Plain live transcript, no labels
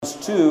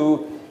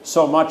to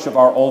so much of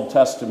our Old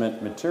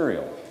Testament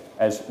material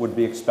as would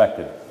be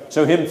expected.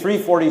 So hymn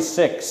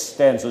 346,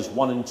 stanzas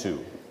 1 and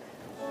 2.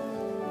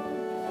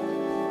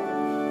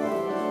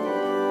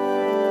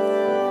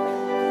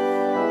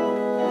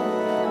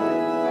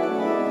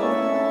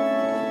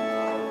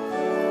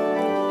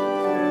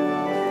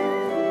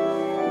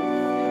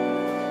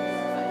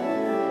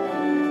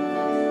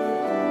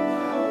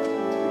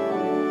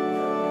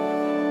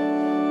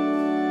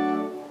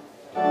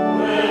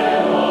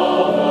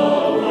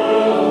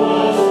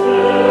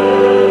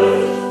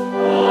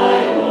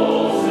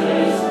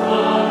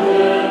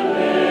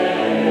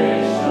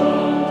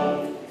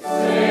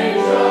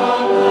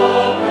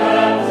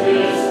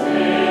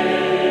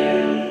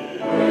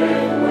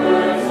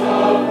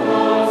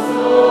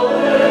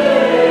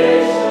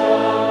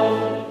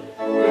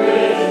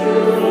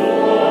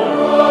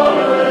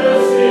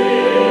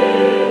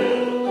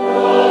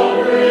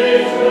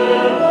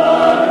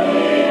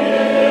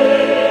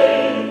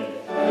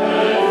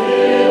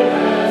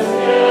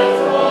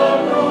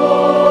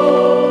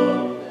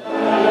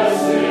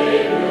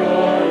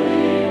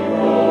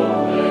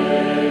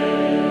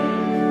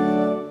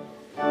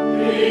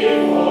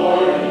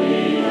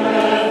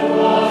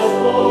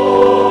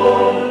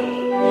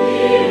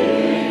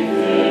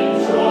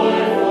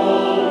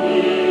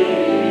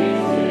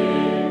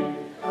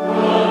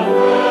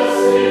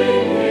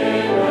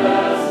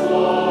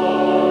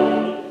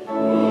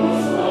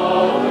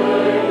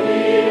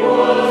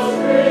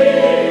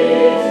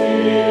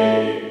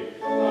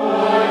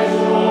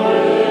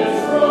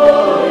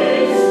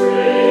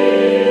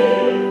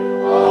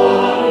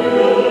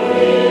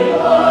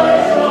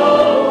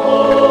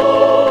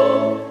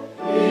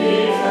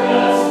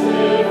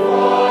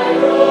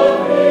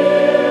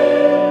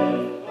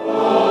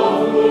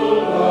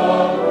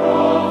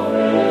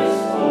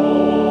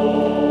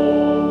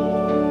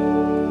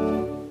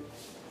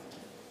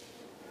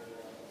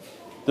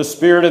 The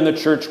Spirit and the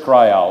Church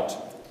cry out.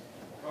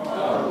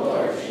 Come,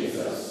 Lord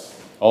Jesus.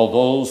 All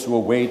those who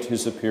await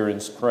his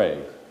appearance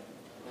pray.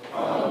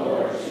 Come,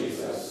 Lord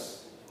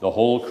Jesus. The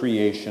whole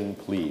creation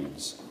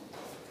pleads.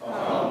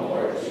 Come,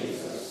 Lord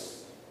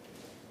Jesus.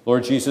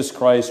 Lord Jesus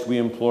Christ, we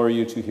implore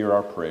you to hear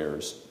our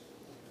prayers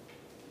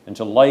and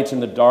to lighten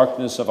the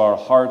darkness of our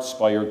hearts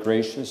by your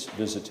gracious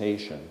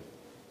visitation.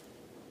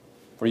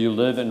 For you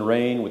live and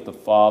reign with the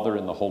Father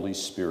and the Holy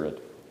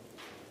Spirit,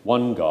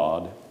 one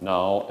God,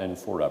 now and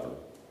forever.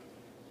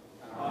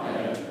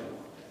 Amen.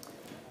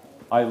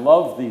 I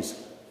love these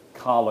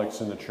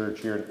collects in the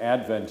church here, and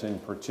Advent in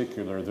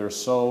particular. They're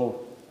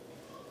so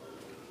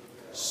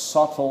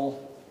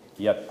subtle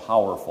yet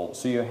powerful.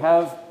 So you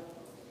have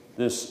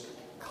this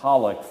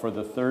collect for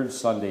the third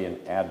Sunday in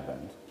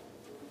Advent.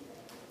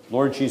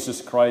 Lord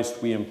Jesus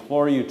Christ, we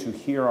implore you to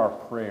hear our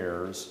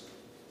prayers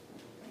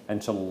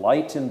and to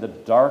lighten the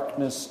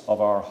darkness of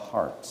our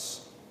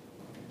hearts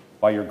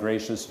by your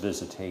gracious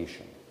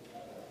visitation.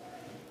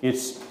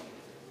 It's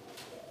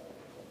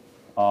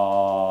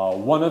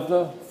one of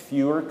the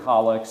fewer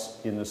collects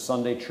in the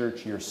Sunday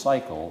church year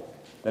cycle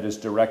that is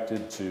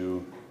directed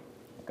to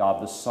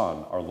God the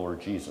Son, our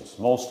Lord Jesus.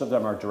 Most of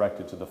them are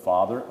directed to the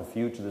Father, a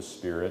few to the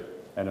Spirit,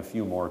 and a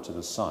few more to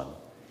the Son.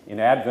 In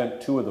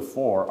Advent, 2 of the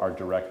 4 are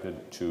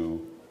directed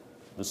to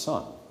the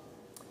Son.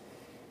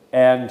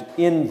 And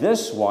in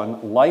this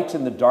one, light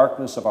in the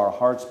darkness of our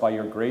hearts by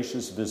your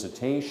gracious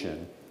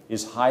visitation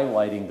is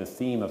highlighting the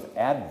theme of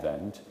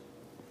Advent,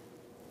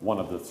 one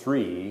of the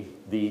 3,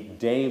 the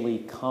daily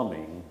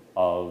coming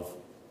of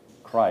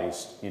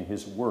Christ in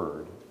his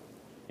word,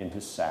 in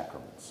his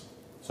sacraments.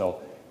 So,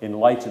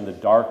 enlighten the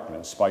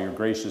darkness by your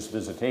gracious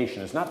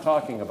visitation is not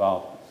talking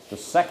about the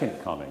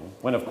second coming,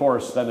 when of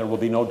course then there will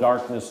be no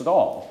darkness at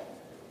all,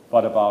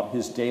 but about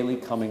his daily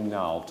coming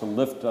now to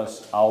lift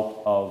us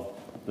out of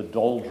the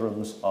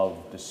doldrums of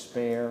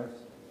despair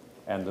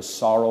and the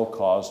sorrow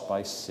caused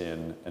by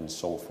sin and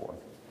so forth.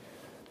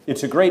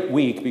 It's a great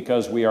week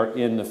because we are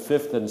in the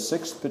 5th and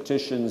 6th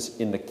petitions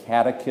in the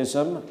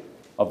Catechism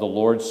of the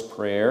Lord's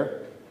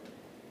Prayer.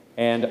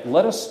 And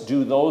let us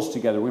do those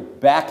together. We're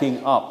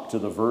backing up to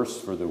the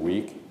verse for the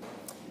week.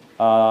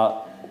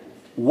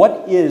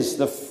 What is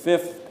the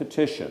 5th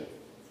petition?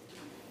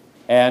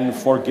 And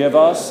forgive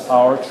us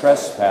our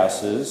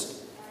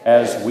trespasses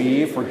as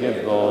we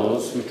forgive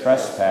those who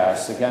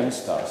trespass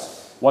against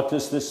us. What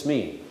does this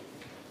mean?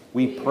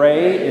 We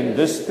pray in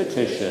this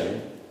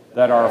petition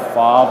that our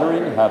Father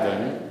in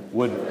heaven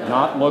would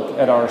not look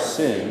at our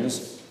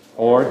sins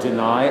or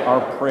deny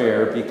our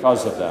prayer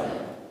because of them.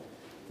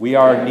 We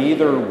are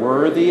neither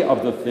worthy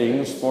of the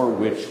things for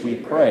which we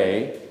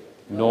pray,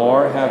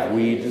 nor have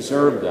we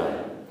deserved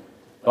them.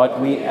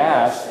 But we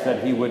ask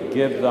that he would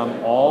give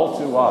them all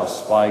to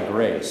us by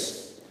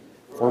grace.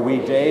 For we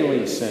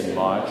daily sin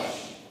much,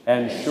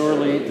 and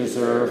surely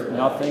deserve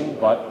nothing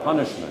but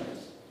punishment.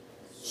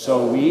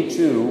 So we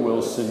too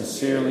will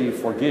sincerely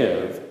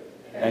forgive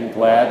and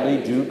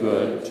gladly do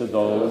good to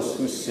those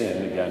who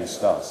sin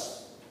against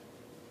us.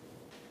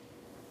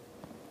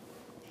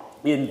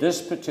 In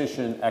this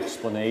petition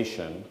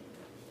explanation,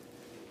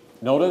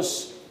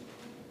 notice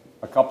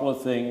a couple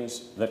of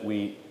things that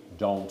we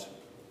don't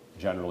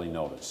generally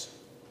notice.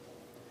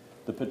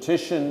 The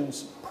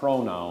petition's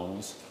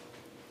pronouns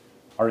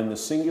are in the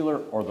singular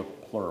or the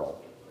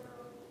plural.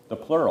 The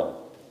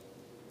plural.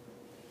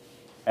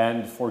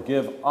 And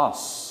forgive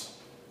us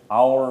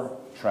our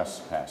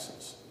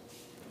trespasses.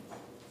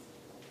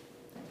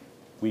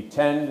 We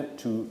tend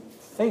to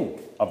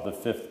think of the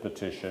fifth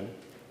petition,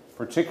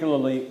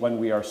 particularly when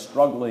we are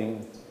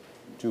struggling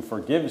to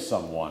forgive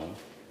someone.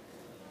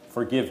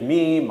 Forgive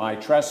me my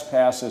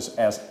trespasses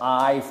as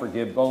I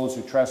forgive those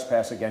who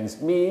trespass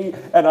against me,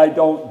 and I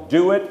don't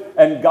do it,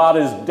 and God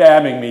is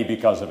damning me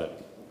because of it.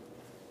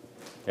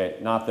 Okay,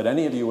 not that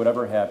any of you would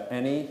ever have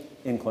any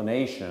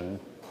inclination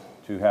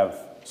to have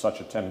such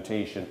a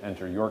temptation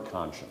enter your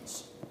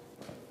conscience.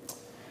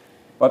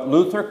 But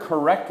Luther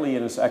correctly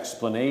in his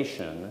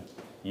explanation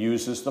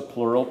uses the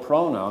plural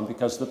pronoun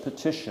because the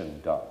petition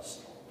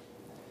does.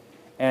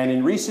 And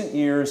in recent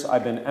years,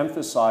 I've been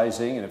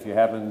emphasizing, and if you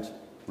haven't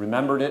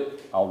remembered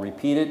it, I'll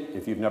repeat it.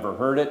 If you've never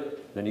heard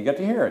it, then you get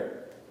to hear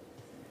it.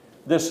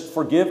 This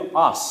forgive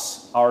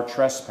us our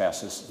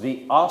trespasses.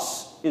 The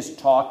us is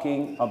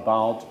talking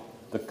about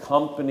the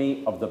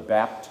company of the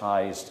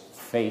baptized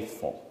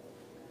faithful.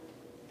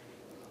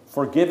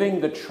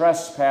 Forgiving the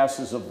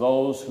trespasses of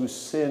those who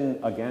sin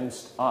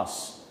against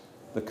us,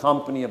 the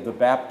company of the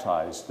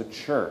baptized, the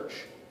church,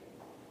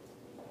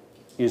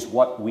 is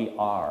what we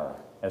are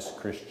as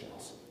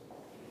Christians.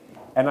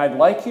 And I'd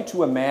like you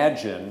to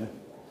imagine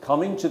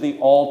coming to the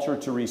altar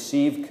to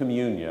receive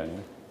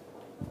communion,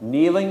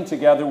 kneeling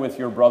together with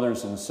your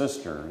brothers and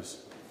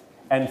sisters,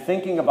 and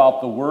thinking about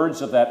the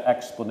words of that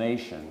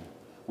explanation.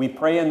 We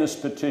pray in this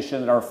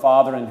petition that our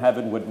Father in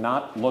heaven would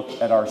not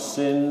look at our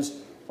sins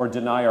or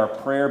deny our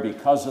prayer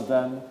because of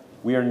them.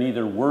 We are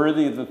neither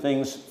worthy of the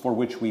things for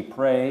which we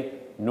pray,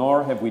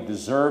 nor have we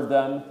deserved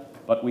them,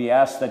 but we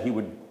ask that he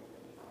would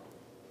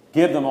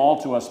give them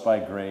all to us by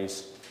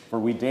grace, for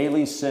we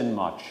daily sin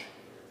much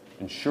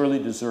and surely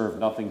deserve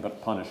nothing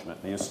but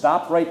punishment. Now you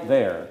stop right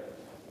there.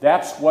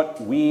 That's what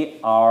we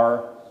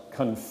are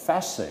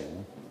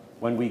confessing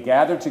when we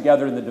gather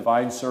together in the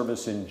divine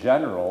service in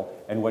general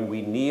and when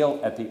we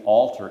kneel at the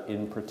altar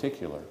in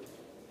particular.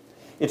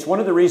 It's one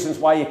of the reasons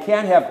why you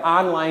can't have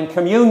online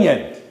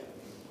communion.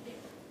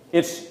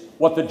 It's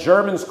what the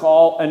Germans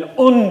call an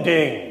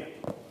Unding.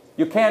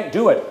 You can't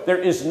do it. There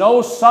is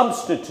no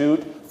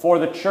substitute for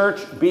the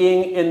church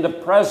being in the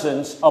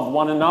presence of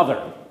one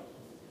another.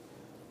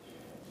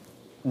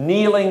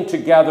 Kneeling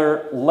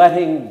together,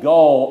 letting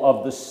go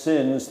of the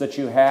sins that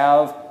you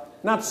have,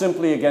 not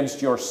simply against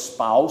your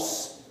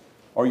spouse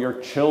or your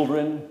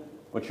children,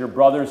 but your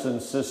brothers and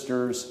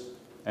sisters,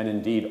 and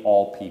indeed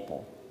all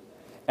people.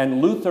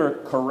 And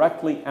Luther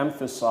correctly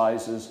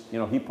emphasizes,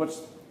 he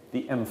puts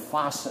the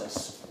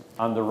emphasis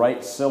on the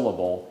right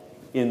syllable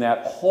in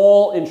that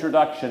whole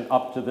introduction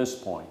up to this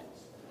point.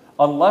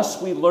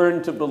 Unless we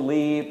learn to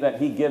believe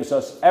that he gives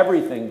us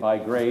everything by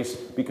grace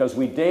because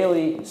we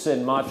daily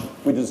sin much,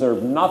 we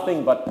deserve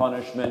nothing but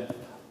punishment.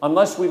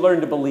 Unless we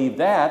learn to believe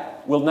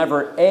that, we'll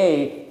never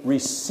A,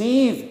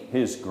 receive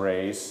his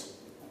grace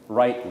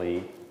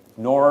rightly,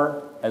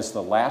 nor, as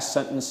the last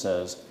sentence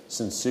says,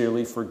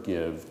 sincerely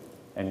forgive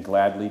and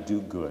gladly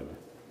do good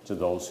to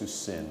those who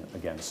sin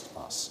against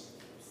us.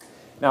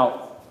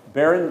 Now,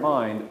 bear in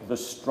mind, the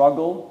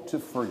struggle to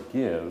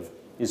forgive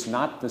is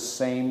not the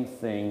same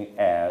thing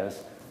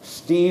as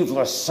Steve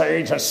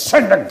Lesage has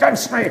sinned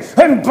against me,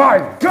 and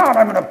by God,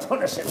 I'm going to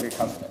punish him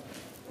because of it.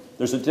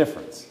 There's a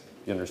difference.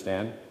 You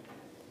understand?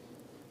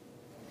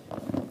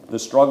 The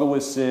struggle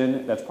with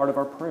sin, that's part of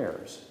our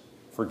prayers.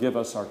 Forgive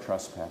us our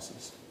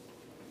trespasses.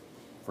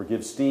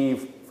 Forgive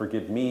Steve,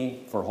 forgive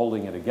me for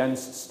holding it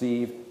against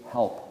Steve.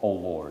 Help, O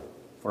Lord,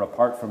 for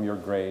apart from your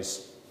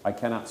grace, I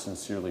cannot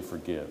sincerely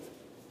forgive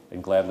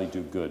and gladly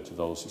do good to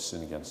those who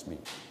sin against me.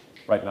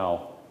 Right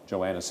now,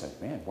 Joanna said,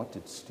 man, what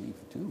did Steve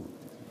do?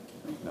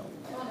 No.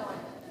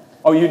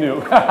 Oh, you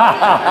knew.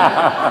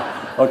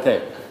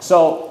 Okay,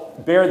 so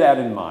bear that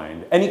in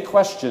mind. Any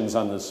questions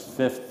on this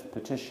fifth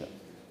petition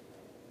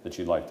that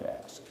you'd like to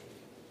ask?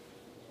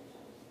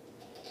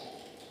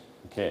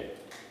 Okay.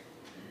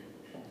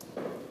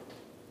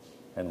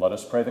 And let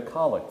us pray the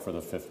collect for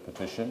the fifth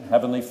petition.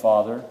 Heavenly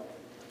Father,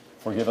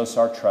 forgive us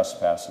our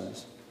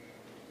trespasses.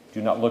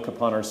 Do not look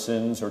upon our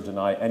sins or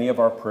deny any of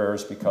our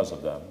prayers because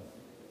of them.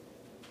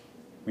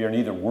 We are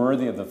neither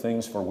worthy of the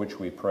things for which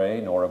we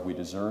pray, nor have we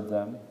deserved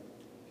them.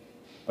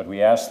 But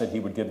we ask that he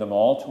would give them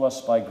all to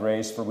us by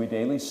grace, for we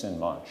daily sin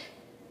much,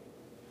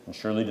 and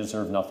surely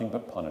deserve nothing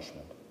but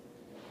punishment.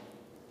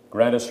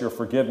 Grant us your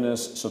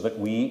forgiveness, so that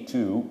we,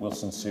 too, will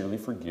sincerely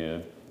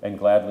forgive and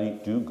gladly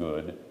do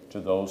good to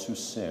those who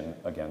sin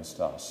against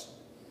us.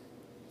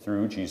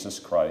 Through Jesus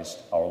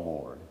Christ our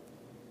Lord.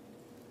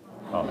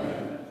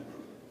 Amen.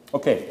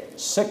 Okay,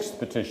 sixth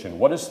petition.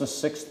 What is the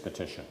sixth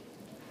petition?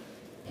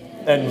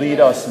 And lead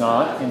us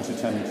not into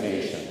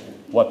temptation.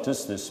 What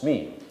does this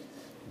mean?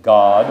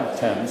 God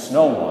tempts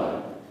no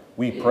one.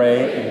 We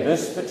pray in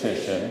this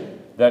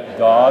petition that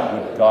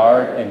God would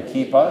guard and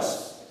keep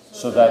us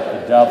so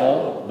that the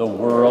devil, the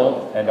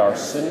world, and our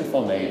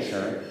sinful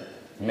nature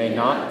may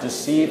not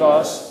deceive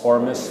us or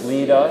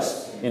mislead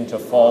us into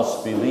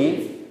false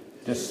belief,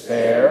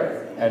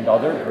 despair, and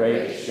other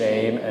great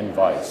shame and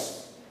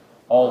vice.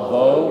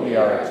 Although we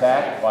are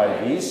attacked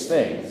by these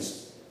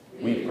things,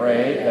 we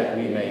pray that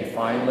we may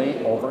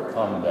finally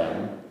overcome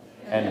them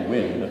and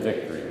win the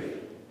victory.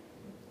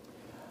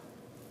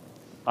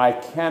 I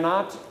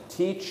cannot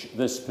teach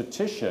this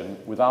petition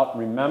without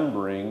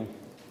remembering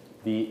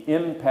the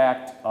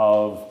impact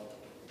of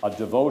a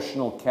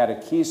devotional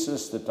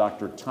catechesis that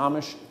Dr.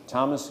 Thomas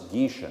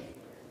Gieschen,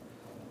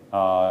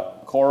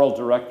 choral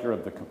director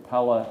of the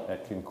Capella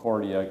at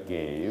Concordia,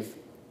 gave,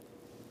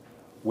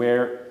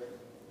 where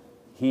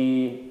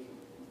he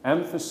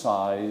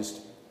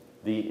emphasized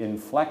the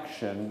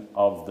inflection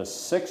of the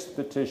sixth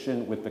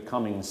petition with the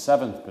coming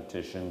seventh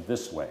petition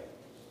this way.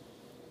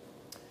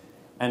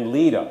 And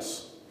lead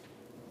us,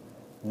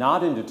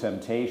 not into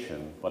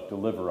temptation, but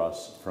deliver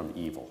us from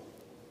evil.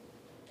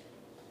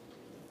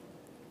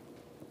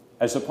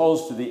 As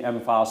opposed to the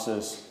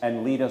emphasis,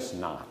 and lead us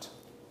not.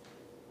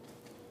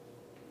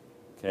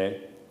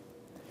 Okay?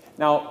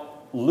 Now,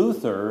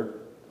 Luther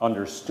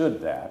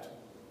understood that.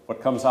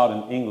 What comes out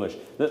in English,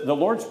 the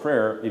Lord's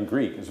Prayer in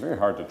Greek is very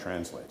hard to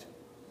translate.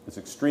 It's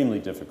extremely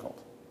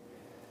difficult.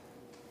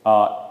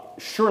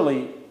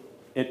 Surely,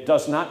 it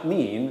does not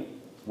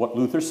mean what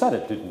Luther said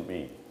it didn't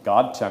mean.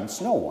 God tempts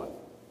no one.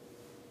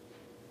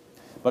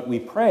 But we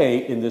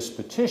pray in this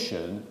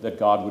petition that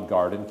God would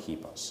guard and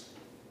keep us,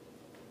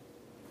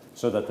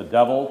 so that the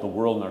devil, the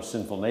world, and our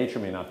sinful nature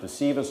may not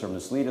deceive us or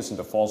mislead us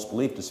into false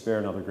belief, despair,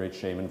 and other great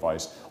shame and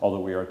vice. Although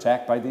we are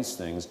attacked by these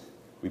things,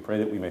 we pray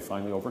that we may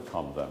finally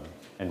overcome them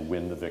and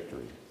win the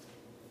victory.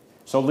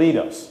 So lead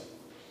us,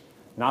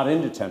 not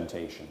into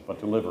temptation, but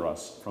deliver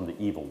us from the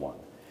evil one.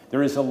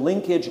 There is a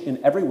linkage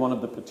in every one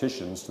of the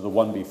petitions to the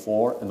one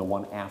before and the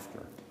one after.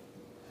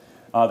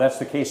 That's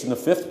the case in the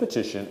fifth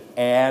petition,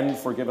 and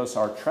forgive us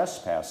our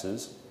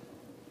trespasses.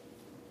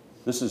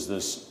 This is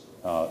this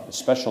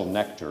special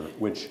nectar,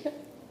 which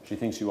she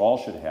thinks you all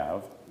should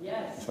have.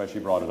 Yes. That's why she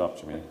brought it up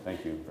to me.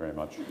 Thank you very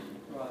much.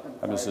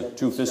 I'm just a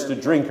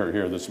two-fisted drinker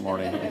here this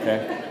morning,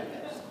 okay?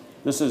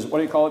 This is, what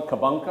do you call it,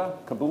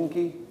 kabunka?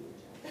 Kabunki?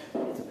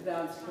 It's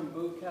pronounced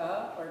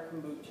kombucha or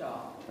kombucha.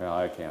 Yeah,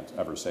 I can't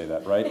ever say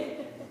that,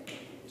 right?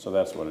 So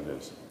that's what it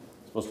is.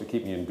 It's supposed to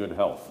keep me in good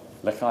health.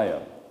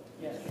 L'chaim.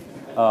 Yes.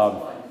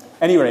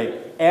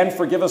 Anyway, and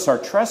forgive us our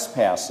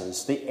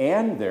trespasses. The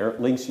and there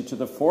links you to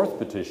the fourth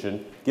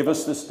petition, give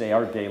us this day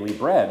our daily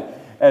bread.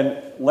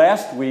 And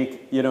last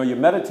week, you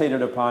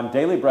meditated upon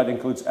daily bread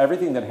includes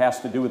everything that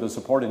has to do with the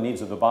support and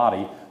needs of the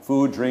body: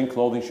 food, drink,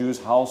 clothing,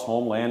 shoes, house,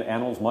 home, land,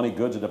 animals, money,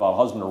 goods, a devout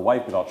husband or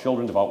wife, devout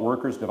children, devout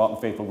workers, devout and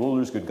faithful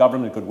rulers, good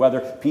government, good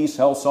weather, peace,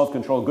 health,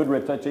 self-control, good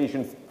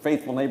reputation,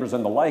 faithful neighbors,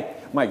 and the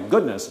like. My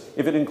goodness,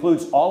 if it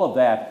includes all of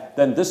that,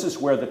 then this is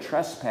where the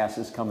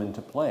trespasses come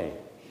into play.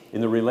 In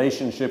the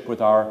relationship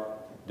with our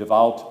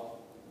devout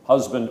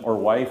husband or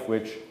wife,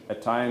 which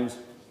at times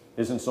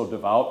isn't so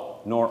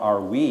devout, nor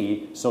are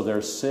we, so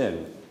there's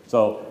sin.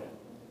 So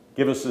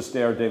give us this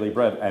day our daily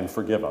bread and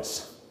forgive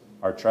us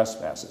our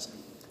trespasses.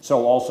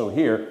 So also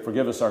here,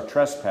 forgive us our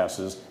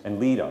trespasses and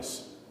lead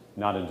us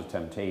not into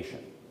temptation,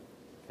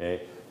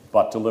 okay,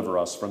 but deliver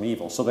us from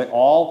evil. So they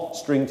all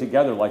string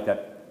together like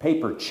that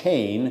paper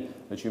chain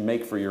that you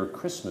make for your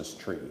Christmas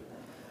tree.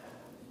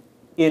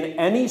 In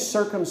any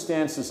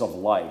circumstances of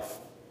life,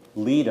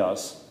 lead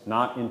us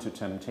not into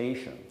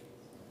temptation.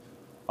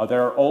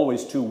 There are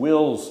always two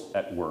wills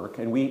at work,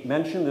 and we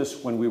mentioned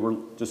this when we were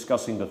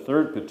discussing the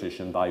third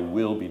petition, thy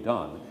will be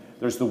done.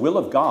 There's the will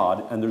of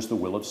God and there's the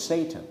will of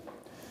Satan.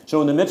 So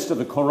in the midst of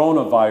the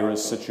coronavirus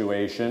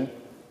situation,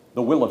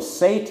 the will of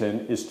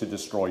Satan is to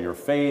destroy your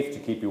faith, to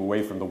keep you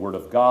away from the Word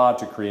of God,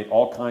 to create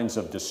all kinds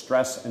of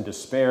distress and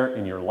despair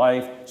in your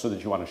life so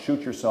that you want to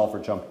shoot yourself or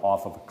jump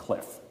off of a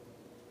cliff.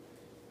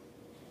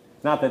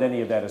 Not that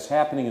any of that is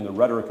happening in the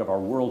rhetoric of our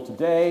world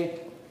today,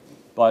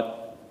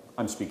 but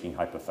I'm speaking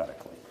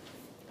hypothetically.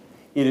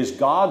 It is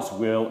God's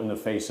will in the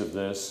face of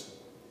this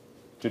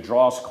to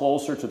draw us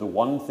closer to the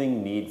one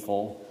thing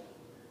needful.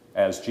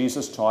 As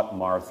Jesus taught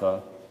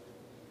Martha,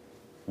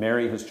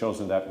 Mary has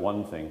chosen that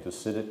one thing, to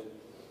sit at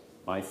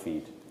my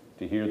feet,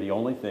 to hear the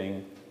only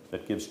thing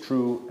that gives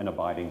true and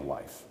abiding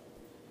life.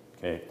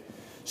 Okay?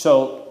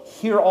 So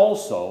here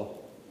also,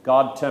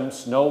 God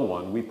tempts no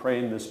one. We pray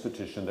in this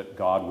petition that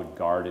God would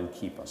guard and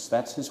keep us.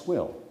 That's his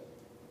will.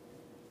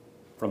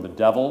 From the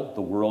devil,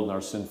 the world, and our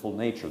sinful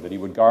nature. That he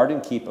would guard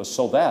and keep us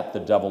so that the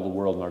devil, the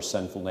world, and our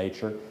sinful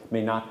nature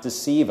may not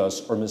deceive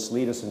us or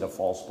mislead us into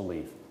false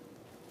belief.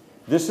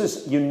 This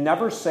is, you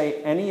never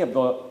say any of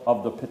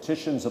the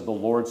petitions of the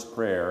Lord's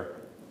Prayer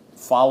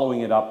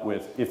following it up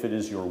with, if it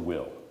is your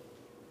will.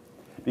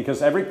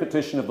 Because every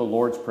petition of the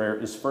Lord's Prayer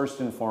is first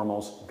and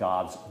foremost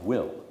God's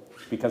will,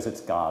 because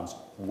it's God's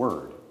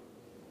word.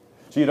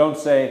 So you don't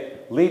say,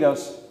 lead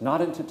us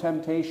not into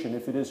temptation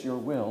if it is your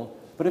will,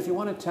 but if you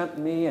want to tempt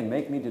me and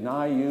make me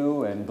deny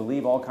you and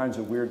believe all kinds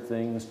of weird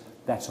things,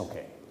 that's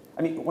okay.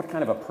 I mean, what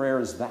kind of a prayer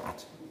is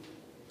that?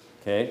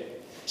 Okay?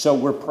 So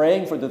we're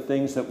praying for the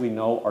things that we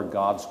know are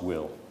God's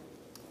will,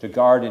 to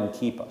guard and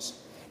keep us.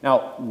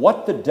 Now,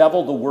 what the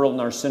devil, the world,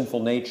 and our sinful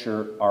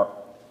nature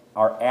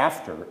are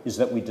after is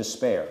that we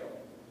despair,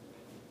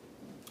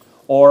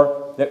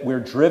 or that we're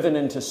driven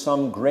into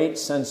some great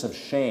sense of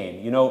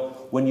shame. You know,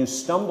 when you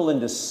stumble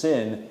into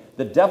sin,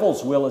 the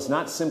devil's will is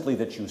not simply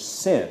that you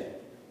sin,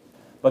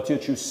 but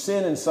that you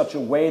sin in such a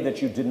way that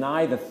you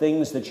deny the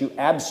things that you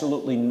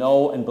absolutely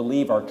know and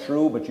believe are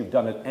true, but you've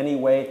done it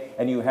anyway,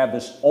 and you have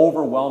this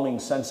overwhelming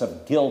sense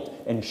of guilt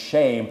and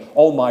shame.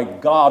 Oh my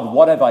God,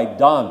 what have I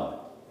done?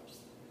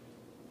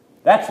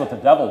 That's what the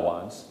devil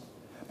wants.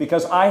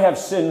 Because I have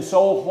sinned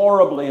so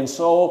horribly and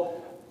so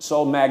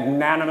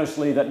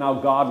magnanimously that now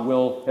God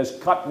has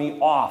cut me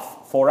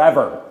off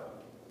forever.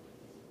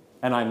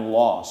 And I'm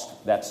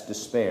lost. That's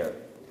despair.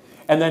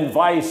 And then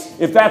vice,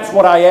 if that's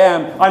what I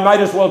am, I might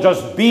as well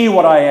just be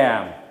what I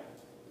am.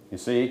 You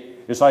see?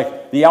 It's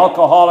like the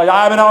alcoholic.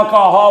 I'm an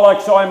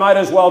alcoholic, so I might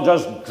as well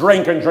just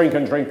drink and drink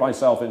and drink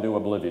myself into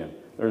oblivion.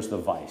 There's the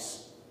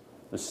vice,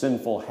 the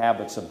sinful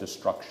habits of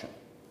destruction.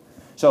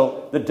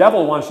 So the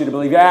devil wants you to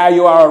believe,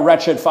 you are a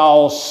wretched,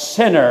 foul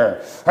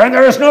sinner, and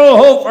there is no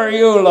hope for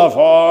you,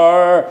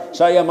 LaFleur,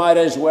 so you might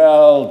as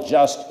well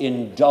just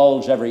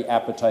indulge every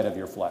appetite of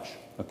your flesh.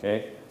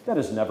 Okay? That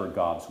is never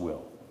God's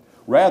will.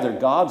 Rather,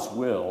 God's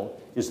will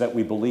is that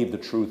we believe the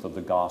truth of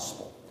the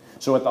gospel.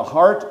 So at the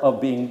heart of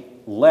being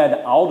led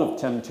out of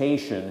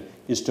temptation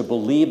is to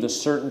believe the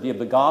certainty of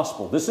the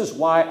gospel. This is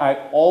why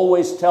I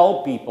always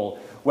tell people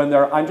when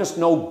I'm just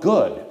no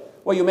good.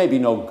 Well, you may be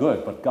no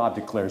good, but God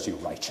declares you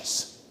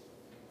righteous.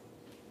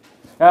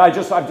 I'm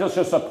just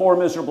a poor,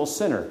 miserable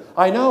sinner.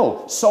 I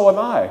know, so am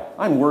I.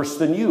 I'm worse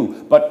than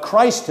you. But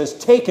Christ has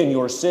taken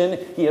your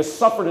sin. He has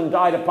suffered and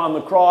died upon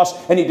the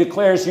cross, and He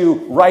declares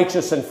you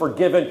righteous and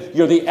forgiven.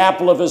 You're the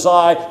apple of His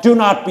eye. Do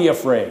not be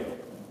afraid.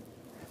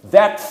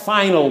 That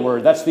final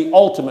word, that's the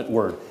ultimate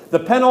word. The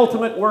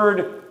penultimate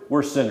word,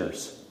 we're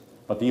sinners.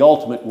 But the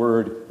ultimate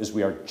word is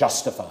we are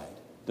justified,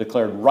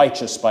 declared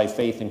righteous by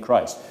faith in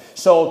Christ.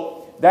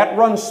 So that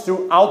runs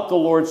throughout the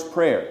Lord's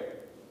Prayer.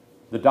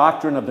 The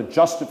doctrine of the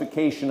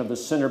justification of the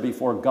sinner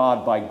before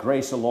God by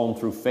grace alone,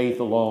 through faith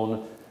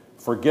alone.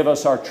 Forgive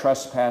us our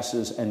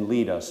trespasses and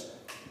lead us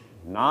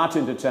not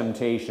into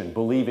temptation,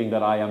 believing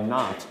that I am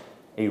not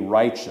a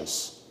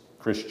righteous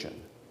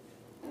Christian,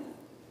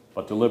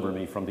 but deliver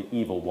me from the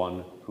evil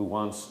one who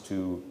wants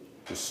to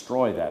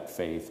destroy that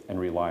faith and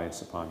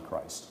reliance upon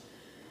Christ.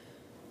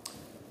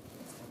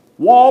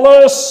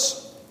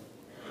 Wallace!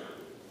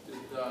 Did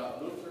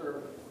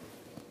Luther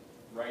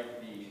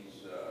write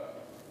these,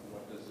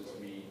 what does this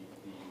mean,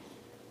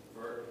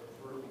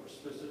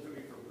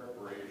 specifically for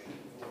preparation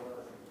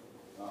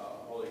for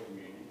Holy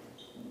Communion?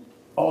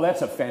 Oh,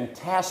 that's a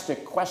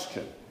fantastic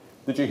question.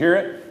 Did you hear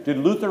it? Did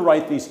Luther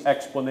write these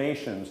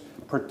explanations,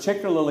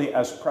 particularly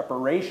as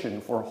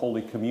preparation for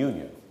Holy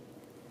Communion?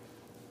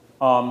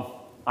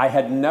 I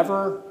had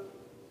never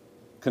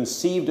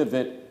conceived of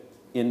it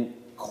in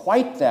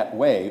quite that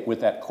way with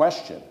that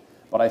question,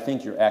 but I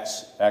think you're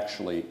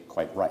actually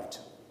quite right.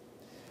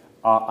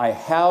 I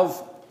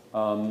have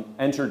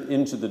entered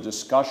into the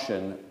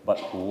discussion,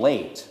 but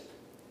late,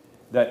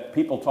 that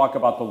people talk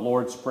about the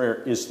Lord's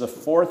Prayer is the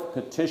fourth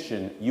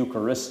petition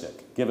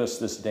Eucharistic. Give us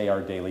this day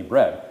our daily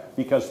bread.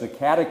 Because the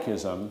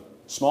catechism,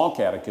 small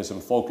catechism,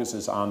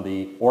 focuses on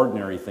the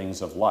ordinary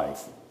things of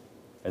life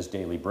as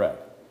daily bread.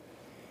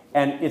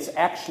 And it's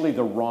actually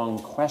the wrong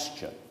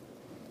question.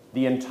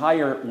 The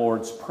entire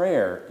Lord's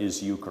Prayer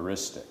is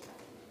Eucharistic.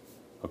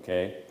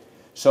 Okay?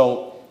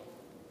 So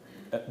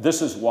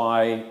this is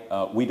why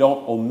we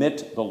don't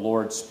omit the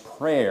Lord's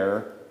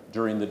Prayer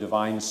during the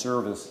divine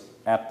service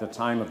at the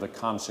time of the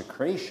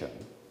consecration,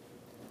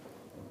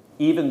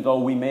 even though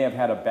we may have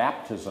had a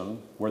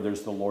baptism where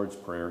there's the Lord's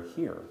Prayer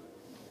here.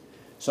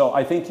 So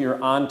I think you're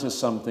onto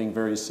something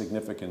very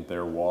significant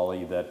there,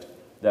 Wally, that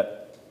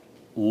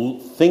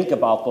think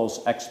about those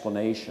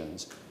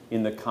explanations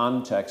in the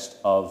context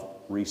of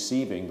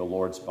receiving the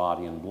Lord's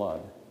body and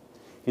blood.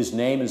 His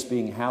name is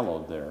being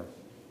hallowed there.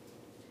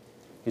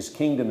 His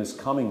kingdom is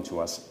coming to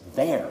us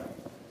there.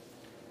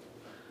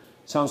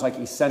 Sounds like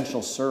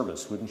essential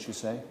service, wouldn't you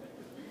say?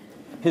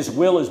 His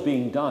will is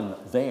being done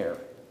there.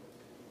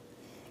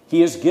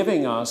 He is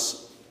giving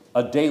us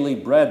a daily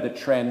bread that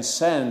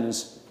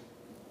transcends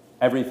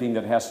everything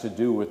that has to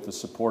do with the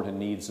support and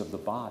needs of the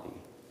body.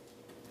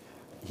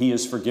 He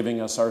is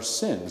forgiving us our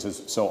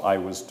sins. So I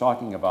was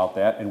talking about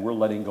that, and we're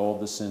letting go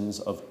of the sins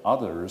of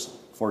others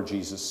for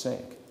Jesus'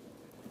 sake.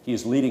 He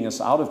is leading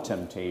us out of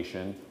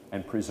temptation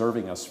and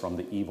preserving us from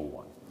the evil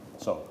one.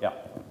 So, yeah,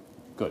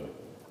 good.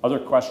 Other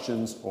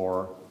questions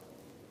or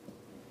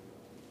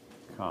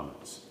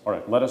comments? All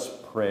right, let us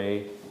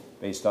pray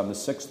based on the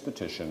sixth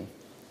petition.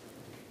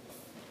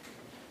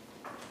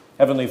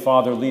 Heavenly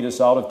Father, lead us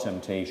out of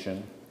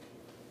temptation.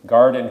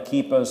 Guard and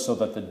keep us so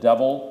that the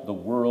devil, the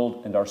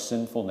world, and our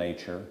sinful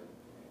nature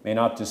may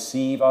not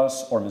deceive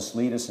us or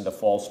mislead us into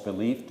false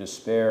belief,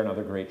 despair, and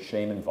other great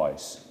shame and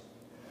vice.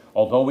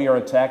 Although we are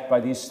attacked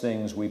by these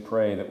things, we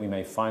pray that we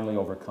may finally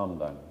overcome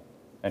them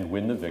and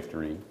win the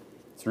victory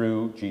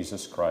through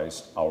Jesus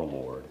Christ our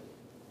Lord.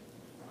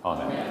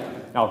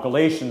 Amen. Now,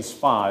 Galatians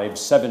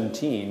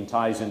 5:17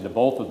 ties into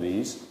both of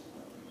these.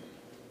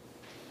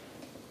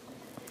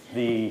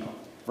 The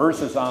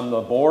verses on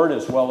the board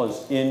as well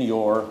as in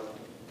your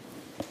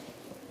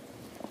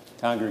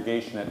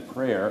congregation at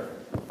prayer.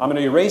 I'm going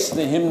to erase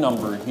the hymn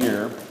number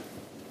here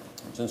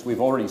since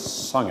we've already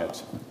sung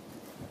it.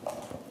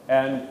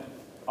 And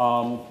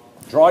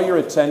draw your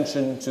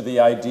attention to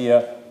the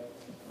idea,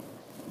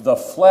 the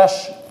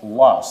flesh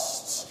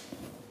lusts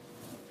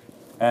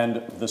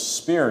and the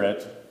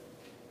spirit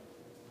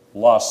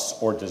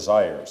lusts or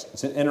desires.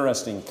 It's an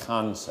interesting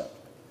concept.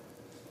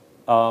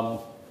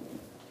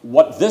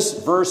 What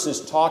this verse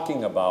is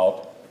talking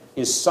about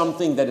is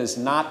something that is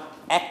not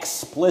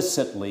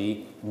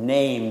explicitly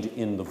named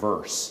in the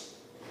verse.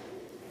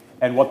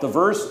 And what the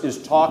verse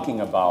is talking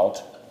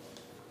about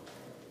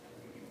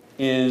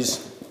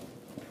is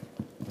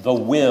the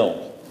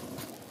will,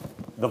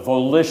 the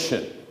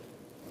volition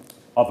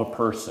of a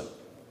person.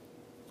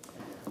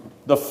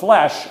 The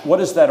flesh, what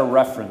is that a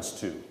reference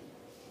to?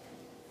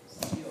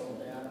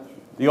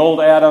 The old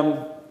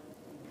Adam,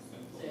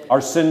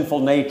 our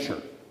sinful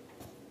nature.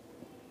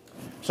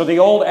 So the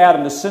old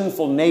Adam, the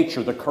sinful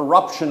nature, the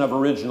corruption of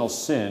original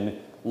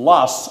sin,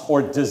 lusts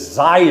or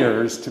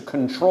desires to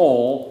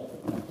control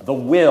the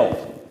will.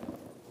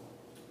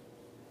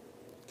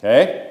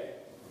 Okay?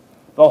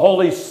 The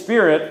Holy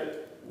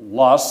Spirit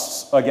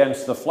lusts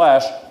against the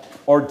flesh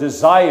or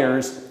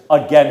desires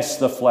against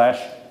the flesh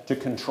to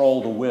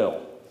control the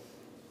will.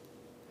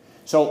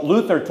 So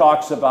Luther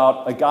talks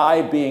about a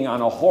guy being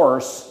on a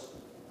horse,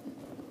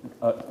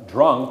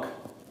 drunk,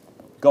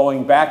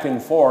 going back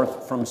and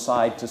forth from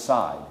side to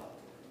side.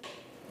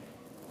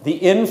 The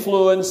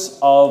influence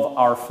of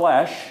our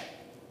flesh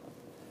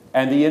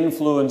and the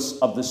influence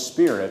of the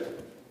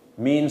Spirit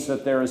means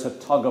that there is a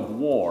tug of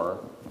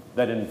war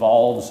that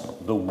involves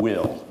the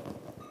will.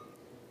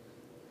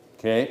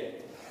 Okay?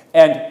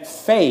 And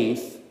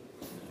faith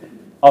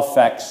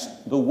affects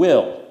the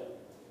will.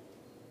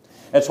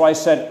 That's why I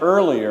said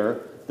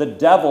earlier, the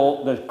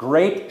devil, the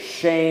great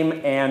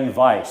shame and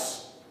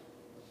vice.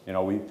 You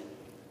know,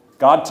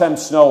 God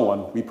tempts no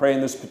one. We pray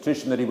in this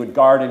petition that he would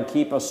guard and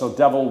keep us so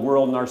devil,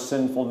 world, and our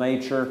sinful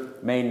nature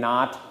may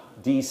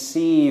not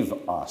deceive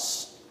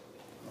us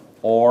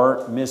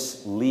or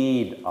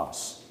mislead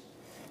us.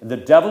 The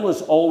devil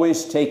is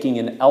always taking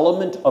an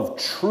element of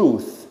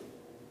truth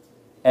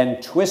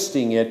and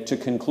twisting it to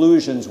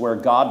conclusions where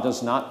God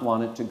does not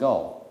want it to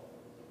go.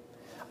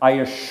 I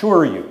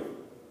assure you,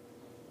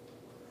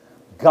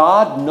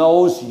 God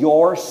knows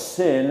your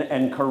sin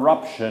and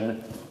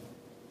corruption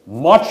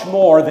much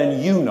more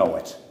than you know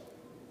it.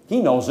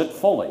 He knows it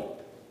fully.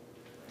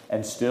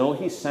 And still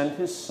he sent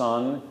his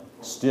Son,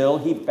 still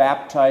he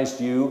baptized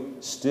you,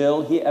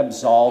 still he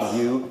absolved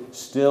you,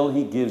 still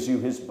he gives you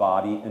his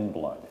body and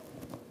blood.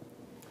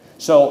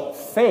 So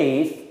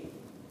faith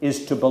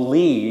is to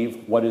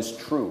believe what is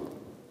true.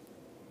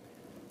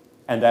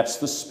 And that's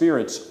the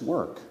Spirit's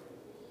work.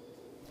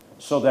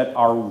 So that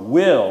our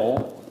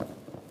will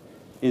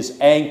is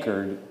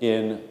anchored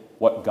in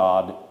what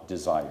God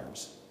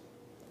desires.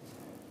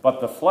 But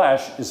the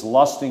flesh is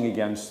lusting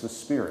against the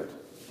Spirit.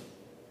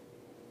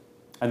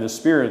 And the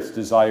Spirit's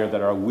desire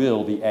that our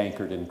will be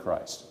anchored in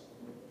Christ.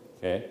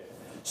 Okay?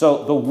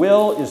 So the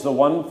will is the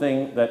one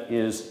thing that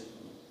is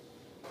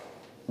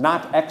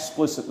not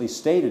explicitly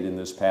stated in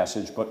this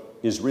passage, but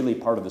is really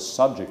part of the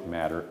subject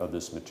matter of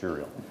this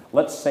material.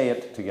 Let's say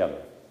it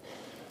together.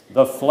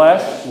 The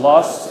flesh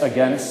lusts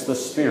against the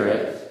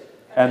Spirit,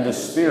 and the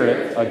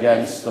Spirit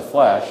against the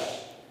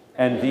flesh,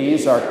 and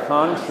these are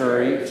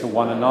contrary to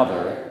one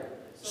another,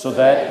 so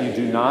that you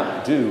do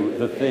not do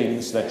the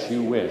things that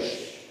you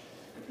wish.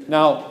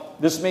 Now,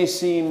 this may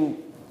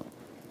seem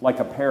like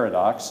a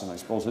paradox, and I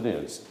suppose it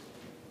is.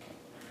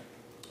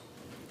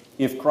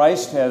 If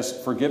Christ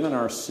has forgiven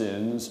our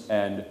sins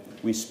and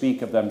we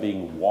speak of them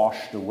being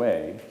washed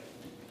away,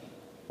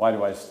 why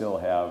do I still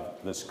have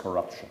this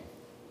corruption?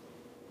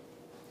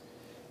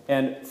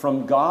 And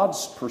from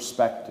God's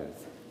perspective,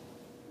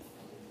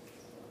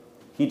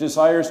 he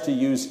desires to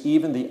use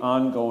even the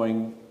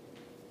ongoing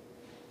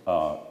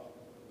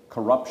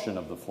corruption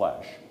of the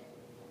flesh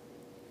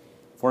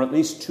for at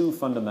least two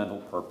fundamental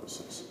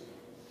purposes.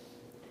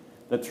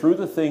 That through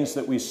the things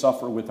that we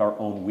suffer with our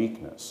own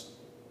weakness,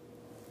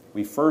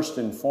 we first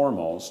and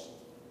foremost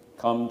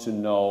come to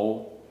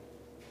know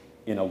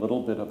in a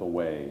little bit of a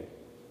way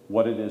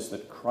what it is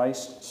that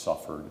Christ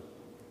suffered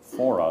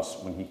for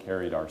us when he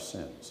carried our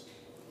sins.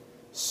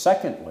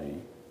 Secondly,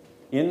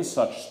 in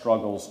such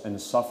struggles and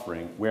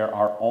suffering where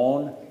our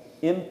own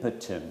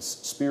impotence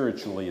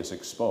spiritually is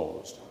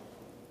exposed,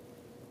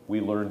 we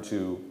learn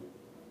to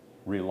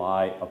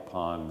rely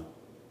upon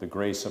the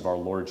grace of our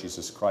Lord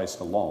Jesus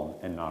Christ alone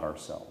and not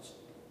ourselves.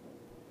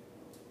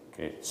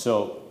 Okay,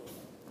 so,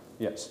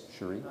 yes,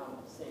 Cherie?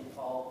 St.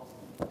 Paul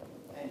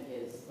and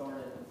his thorn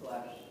in the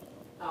flesh.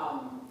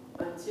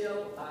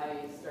 Until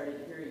I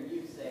started hearing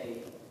you say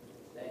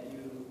that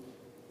you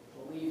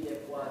believed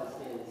it was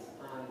his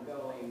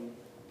ongoing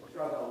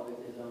struggle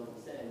with his own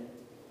sin,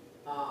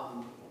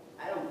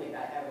 I don't think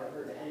I ever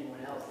heard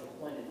anyone else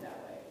explain it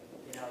that way.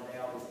 You know, they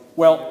always...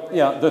 Well,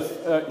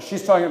 yeah,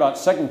 she's talking about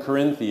 2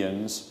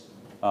 Corinthians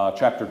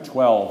chapter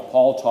 12.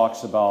 Paul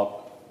talks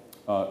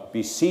about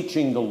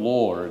beseeching the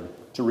Lord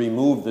to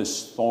remove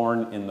this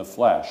thorn in the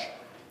flesh.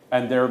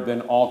 And there have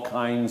been all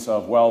kinds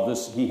of, well,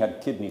 he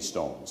had kidney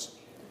stones,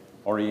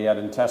 or he had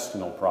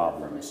intestinal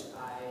problems,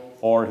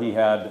 or he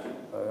had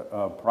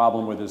a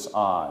problem with his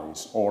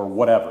eyes, or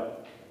whatever.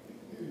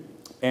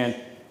 And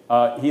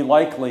he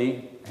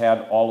likely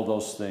had all of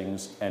those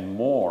things and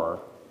more,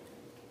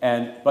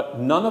 but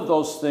none of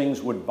those things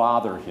would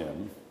bother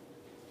him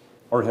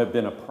or have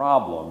been a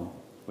problem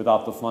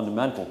without the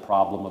fundamental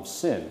problem of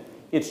sin.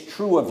 It's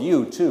true of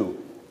you,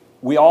 too.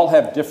 We all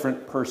have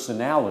different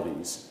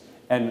personalities,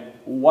 and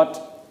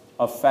what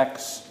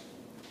affects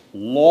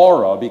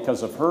Laura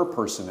because of her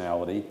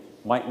personality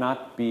might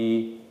not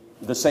be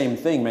the same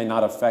thing, may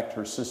not affect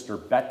her sister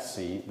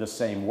Betsy the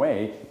same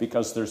way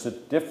because there's a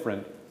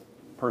different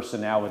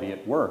personality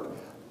at work.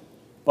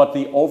 But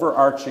the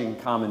overarching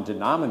common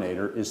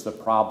denominator is the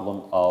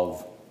problem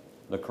of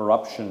the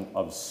corruption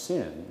of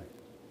sin.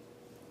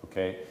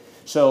 Okay?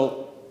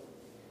 So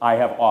I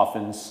have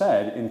often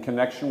said, in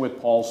connection with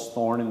Paul's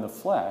thorn in the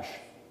flesh,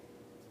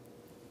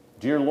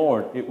 dear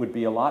Lord, it would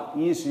be a lot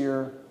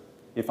easier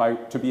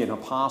to be an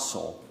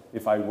apostle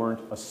if I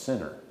weren't a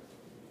sinner.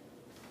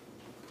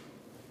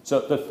 So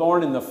the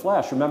thorn in the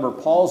flesh, remember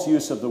Paul's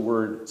use of the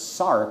word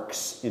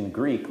sarx in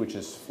Greek, which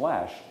is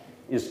flesh,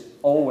 is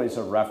always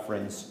a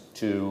reference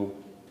to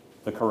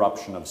the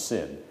corruption of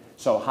sin.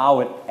 So how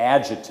it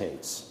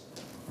agitates,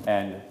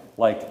 and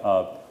like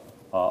a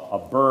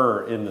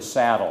burr in the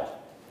saddle,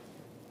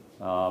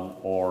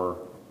 or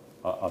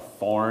a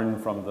thorn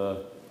from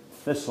the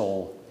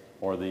thistle,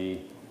 or the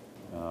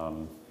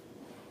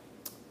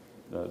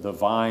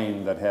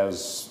vine that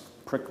has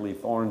prickly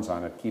thorns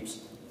on it keeps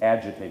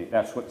agitating.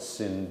 That's what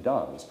sin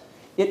does.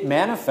 It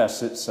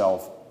manifests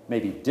itself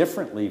maybe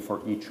differently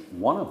for each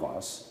one of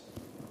us,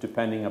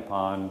 depending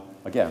upon,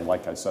 again,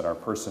 like I said, our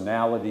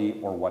personality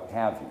or what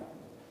have you.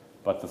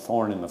 But the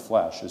thorn in the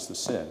flesh is the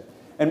sin.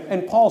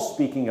 And Paul's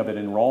speaking of it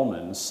in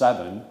Romans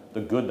 7,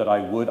 the good that I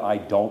would, I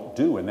don't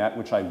do, and that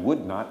which I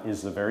would not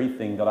is the very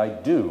thing that I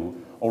do,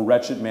 O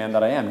wretched man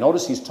that I am.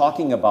 Notice he's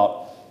talking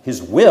about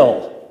his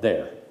will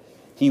there.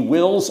 He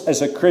wills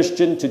as a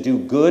Christian to do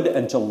good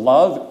and to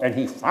love, and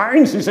he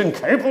finds he's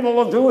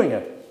incapable of doing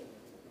it.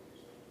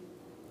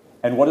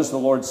 And what does the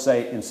Lord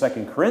say in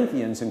 2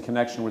 Corinthians in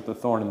connection with the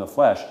thorn in the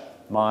flesh?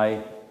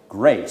 My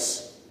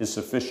grace is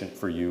sufficient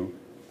for you,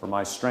 for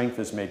my strength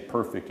is made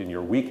perfect in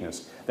your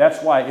weakness.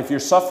 That's why if you're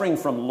suffering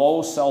from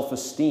low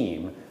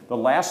self-esteem, the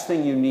last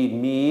thing you need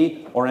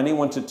me or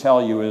anyone to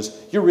tell you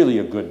is, you're really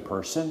a good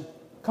person.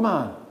 Come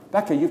on,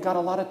 Becca, you've got a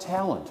lot of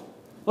talent.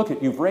 Look,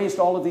 you've raised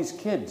all of these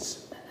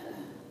kids.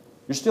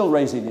 You're still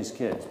raising these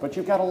kids, but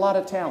you've got a lot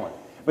of talent.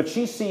 But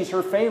she sees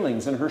her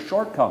failings and her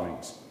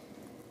shortcomings.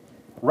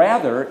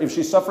 Rather, if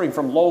she's suffering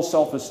from low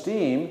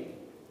self-esteem,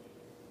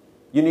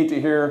 you need to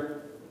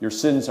hear, your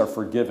sins are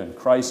forgiven.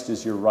 Christ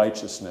is your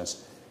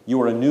righteousness.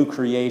 You are a new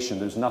creation.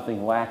 There's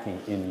nothing lacking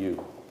in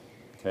you.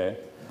 Okay?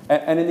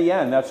 And in the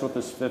end, that's what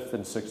this fifth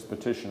and sixth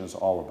petition is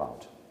all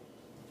about.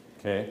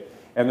 Okay?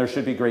 And there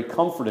should be great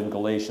comfort in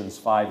Galatians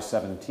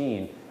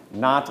 5:17,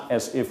 not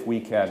as if we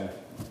can,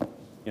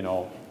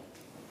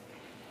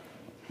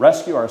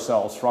 rescue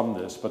ourselves from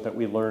this, but that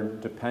we learn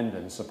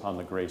dependence upon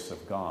the grace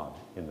of God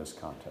in this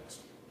context.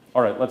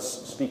 All right, let's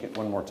speak it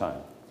one more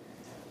time.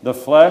 The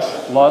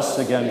flesh lusts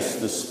against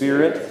the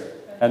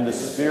Spirit, and the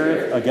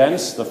Spirit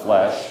against the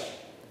flesh,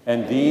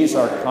 and these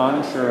are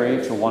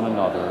contrary to one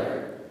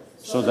another,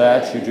 so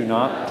that you do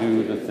not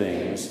do the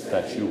things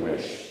that you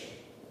wish.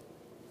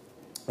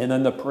 And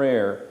then the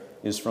prayer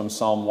is from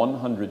Psalm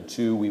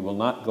 102. We will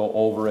not go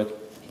over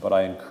it, but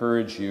I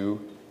encourage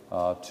you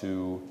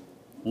to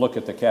look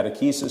at the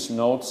catechesis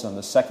notes on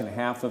the second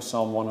half of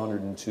Psalm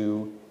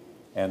 102,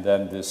 and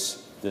then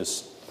this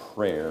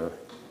prayer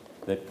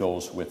that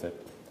goes with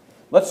it.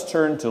 Let's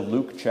turn to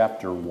Luke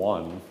chapter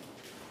 1,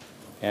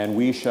 and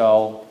we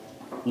shall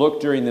look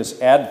during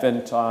this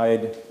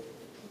Adventide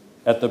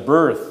at the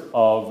birth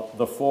of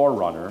the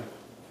forerunner.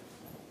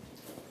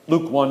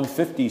 Luke 1,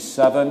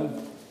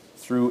 57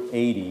 through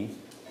 80.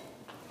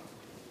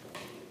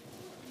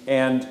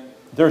 And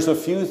there's a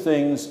few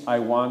things I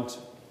want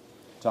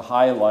to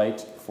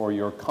highlight for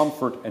your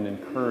comfort and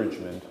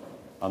encouragement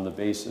on the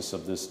basis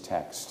of this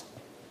text.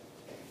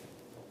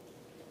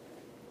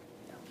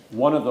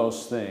 One of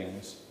those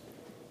things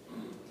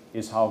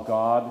is how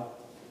God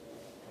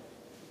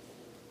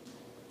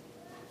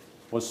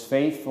was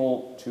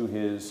faithful to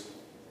his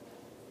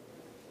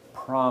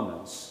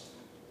promise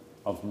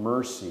of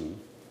mercy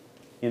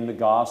in the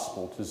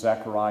gospel to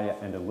Zechariah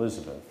and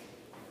Elizabeth,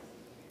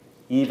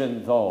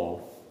 even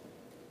though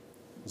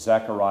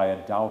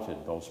Zechariah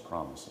doubted those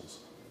promises.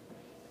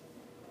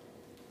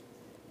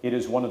 It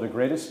is one of the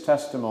greatest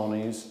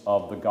testimonies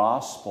of the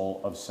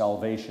gospel of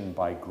salvation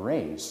by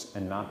grace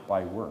and not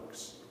by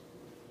works.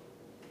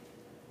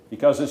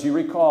 Because as you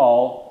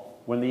recall,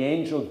 when the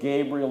angel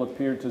Gabriel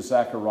appeared to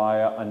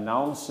Zechariah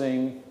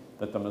announcing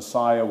that the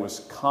Messiah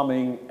was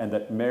coming and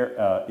that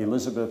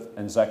Elizabeth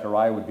and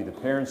Zechariah would be the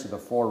parents of the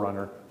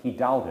forerunner, he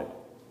doubted.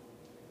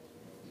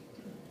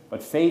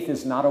 But faith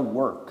is not a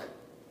work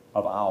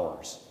of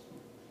ours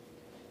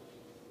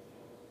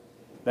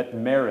that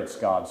merits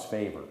God's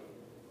favor.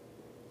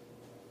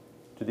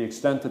 To the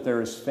extent that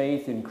there is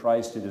faith in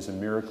Christ, it is a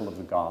miracle of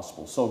the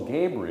gospel. So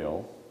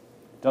Gabriel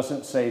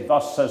doesn't say,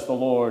 "Thus says the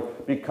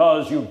Lord,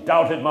 because you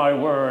doubted my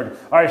word,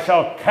 I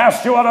shall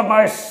cast you out of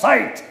my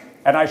sight,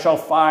 and I shall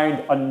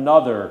find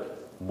another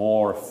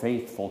more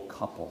faithful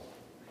couple,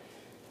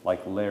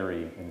 like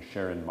Larry and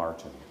Sharon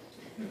Martin,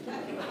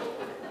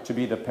 to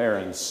be the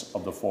parents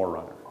of the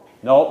forerunner."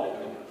 No,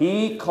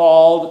 he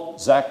called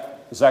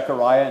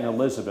Zechariah and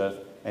Elizabeth,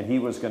 and he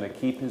was going to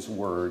keep his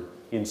word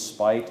in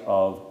spite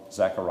of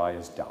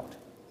Zechariah's doubt.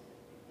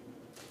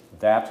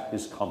 That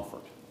is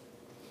comfort,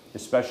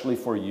 especially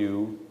for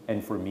you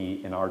and for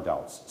me in our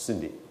doubts.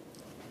 Cindy.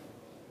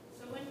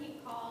 So when he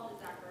called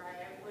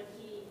Zechariah,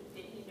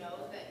 did he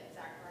know that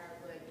Zechariah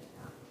would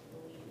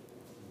believe?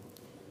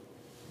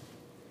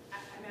 I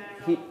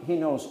don't know. He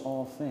knows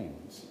all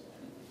things.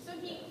 So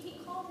he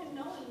called him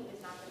knowing he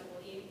was not going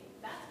to believe.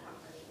 That's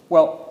comforting.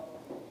 Well,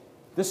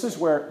 this is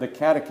where the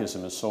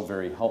catechism is so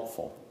very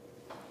helpful,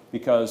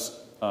 because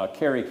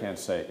Carrie can't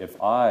say,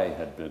 if I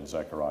had been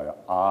Zechariah,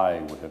 I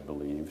would have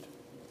believed,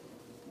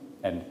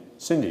 and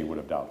Cindy would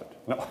have doubted.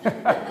 No.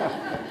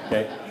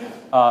 Okay.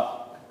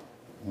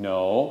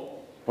 No.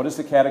 What does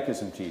the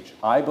catechism teach?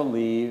 I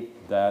believe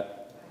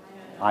that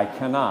I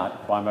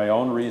cannot, by my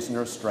own reason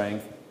or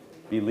strength,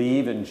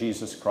 believe in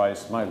Jesus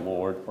Christ, my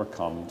Lord, or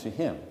come to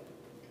him.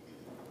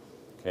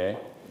 Okay?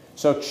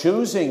 So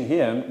choosing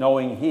him,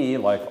 knowing he,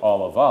 like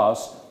all of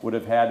us, would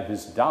have had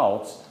his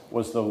doubts,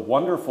 was the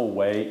wonderful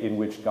way in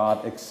which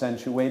God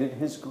accentuated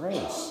his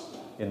grace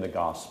in the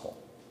gospel.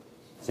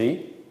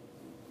 See?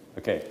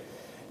 Okay.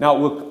 Now,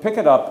 we'll pick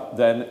it up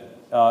then.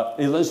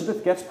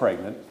 Elizabeth gets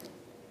pregnant,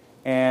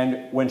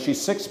 and when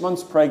she's 6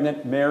 months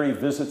pregnant, Mary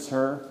visits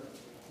her,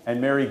 and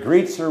Mary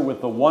greets her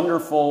with the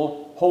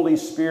wonderful Holy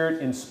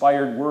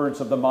Spirit-inspired words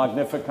of the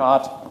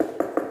Magnificat.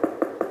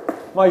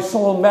 My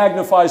soul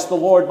magnifies the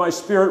Lord, my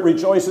spirit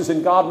rejoices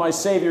in God my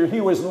Savior. He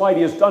who is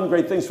mighty has done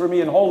great things for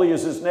me, and holy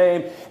is his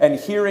name. And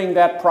hearing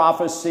that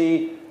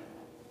prophecy,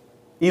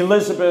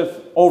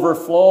 Elizabeth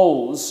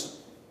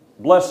overflows.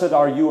 Blessed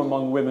are you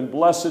among women,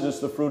 blessed is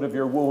the fruit of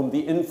your womb.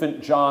 The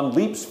infant John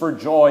leaps for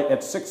joy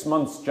at 6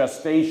 months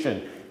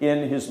gestation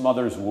in his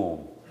mother's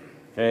womb.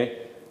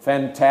 Okay?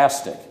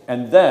 Fantastic.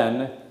 And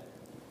then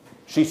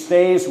she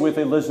stays with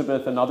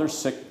Elizabeth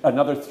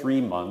another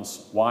 3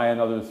 months. Why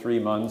another 3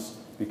 months?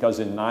 Because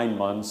in 9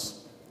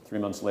 months, 3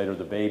 months later,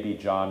 the baby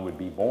John would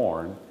be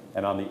born,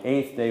 and on the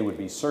 8th day would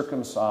be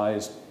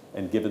circumcised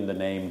and given the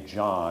name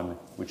John,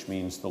 which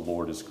means the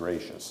Lord is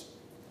gracious.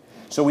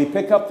 So we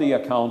pick up the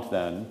account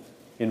then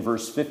in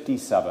verse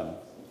 57.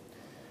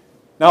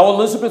 Now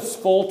Elizabeth's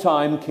full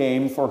time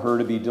came for her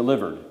to be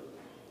delivered,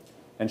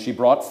 and she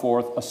brought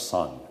forth a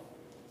son.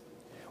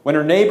 When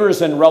her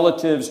neighbors and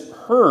relatives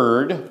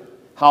heard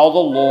how the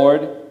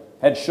Lord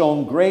had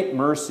shown great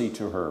mercy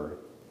to her,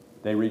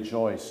 they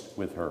rejoiced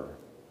with her.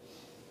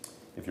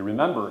 If you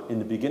remember, in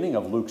the beginning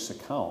of Luke's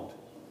account,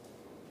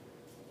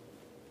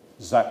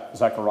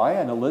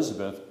 Zechariah and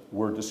Elizabeth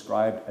were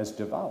described as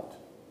devout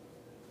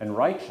and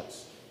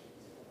righteous,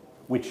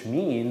 which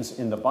means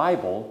in the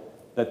Bible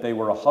that they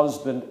were a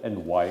husband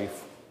and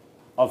wife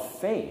of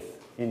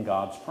faith in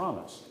God's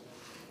promise.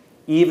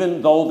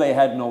 Even though they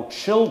had no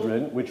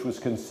children, which was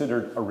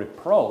considered a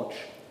reproach,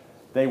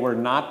 they were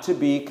not to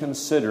be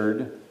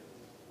considered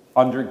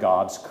under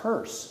God's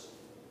curse,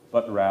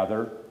 but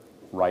rather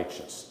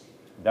righteous.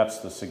 That's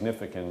the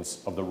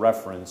significance of the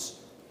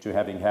reference to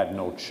having had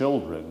no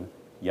children,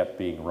 yet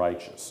being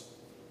righteous.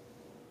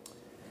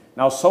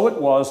 Now, so it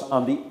was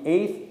on the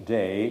 8th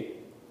day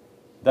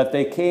that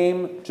they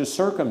came to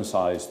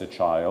circumcise the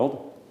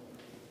child,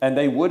 and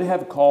they would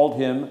have called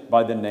him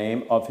by the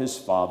name of his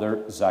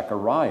father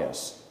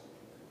Zacharias.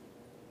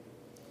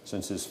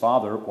 Since his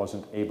father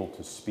wasn't able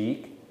to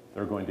speak,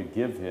 they're going to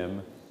give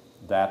him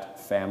that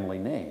family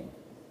name.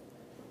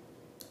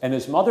 And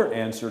his mother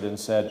answered and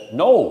said,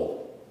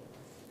 "No,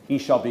 he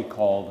shall be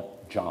called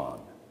John,"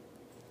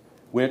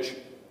 which,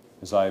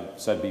 as I've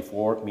said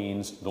before,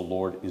 means the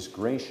Lord is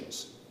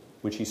gracious,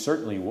 which he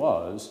certainly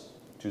was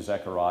to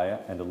Zechariah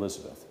and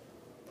Elizabeth.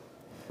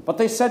 But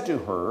they said to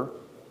her,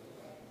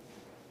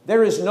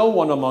 "There is no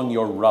one among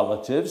your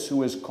relatives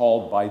who is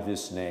called by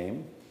this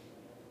name."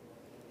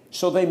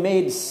 So they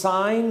made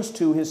signs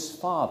to his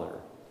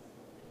father.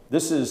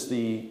 This is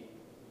the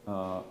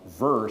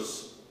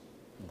verse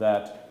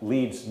that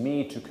leads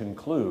me to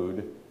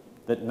conclude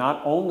that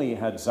not only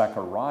had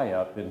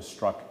Zechariah been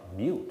struck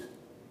mute,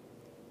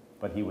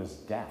 but he was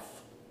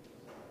deaf.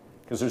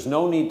 Because there's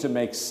no need to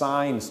make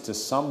signs to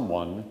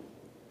someone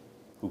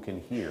who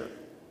can hear.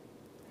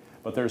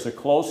 But there's a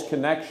close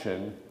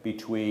connection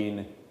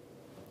between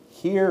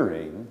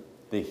hearing,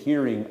 the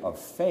hearing of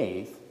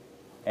faith,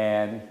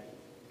 and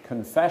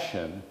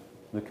confession,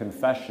 the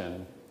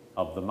confession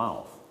of the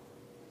mouth.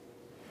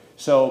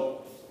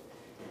 So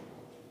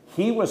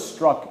he was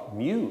struck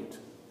mute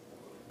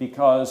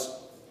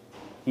because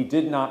he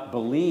did not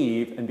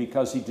believe, and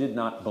because he did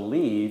not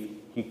believe,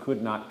 he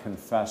could not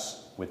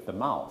confess with the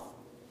mouth.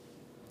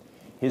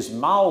 His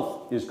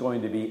mouth is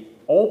going to be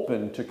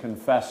open to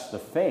confess the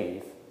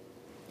faith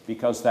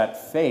because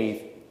that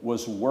faith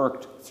was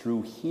worked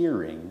through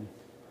hearing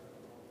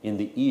in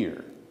the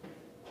ear.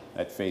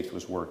 That faith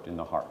was worked in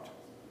the heart.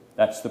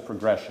 That's the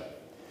progression.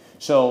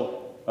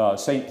 So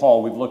St.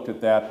 Paul, we've looked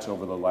at that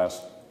over the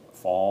last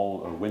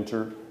fall or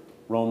winter.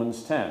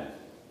 Romans 10.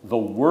 The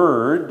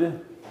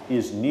word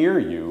is near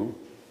you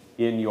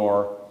in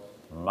your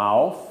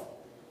mouth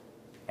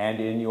and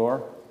in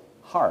your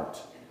heart.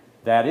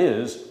 That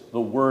is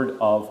the word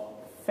of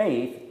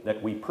faith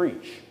that we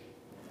preach.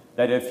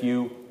 That if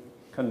you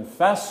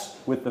confess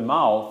with the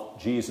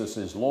mouth Jesus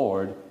is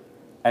Lord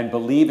and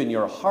believe in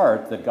your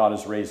heart that God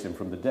has raised him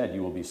from the dead,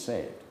 you will be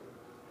saved.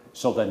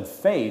 So then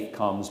faith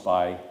comes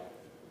by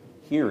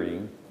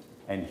hearing,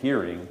 and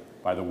hearing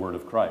by the word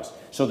of Christ.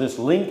 So this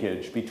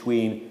linkage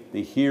between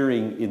the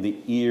hearing in the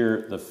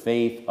ear, the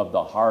faith of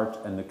the heart,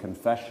 and the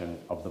confession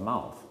of the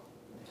mouth.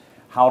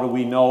 How do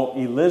we know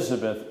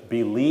Elizabeth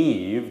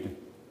believed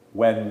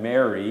when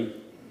Mary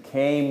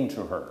came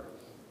to her?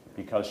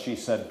 Because she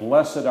said,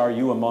 "Blessed are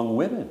you among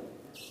women.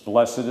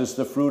 Blessed is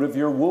the fruit of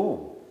your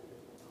womb.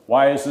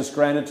 Why is this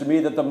granted to me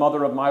that the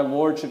mother of my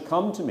Lord should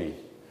come to me?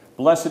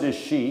 Blessed is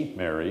she,"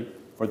 Mary,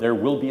 "for there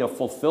will be a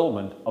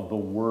fulfillment of the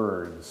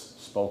words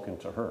spoken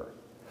to her."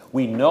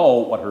 We know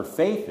what her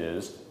faith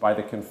is by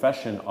the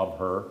confession of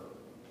her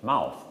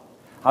mouth.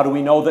 How do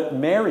we know that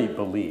Mary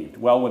believed?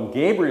 Well, when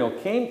Gabriel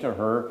came to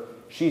her,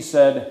 she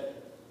said,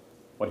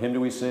 what hymn do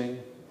we sing?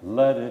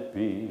 Let it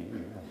be,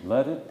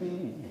 let it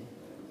be.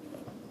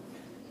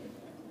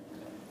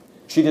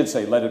 She did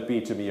say, "Let it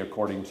be to me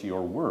according to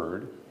your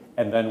word."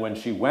 And then when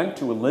she went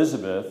to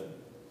Elizabeth,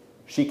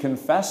 she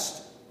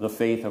confessed the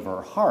faith of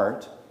her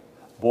heart,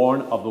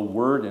 born of the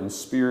word and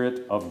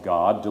spirit of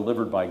God,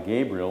 delivered by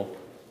Gabriel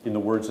in the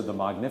words of the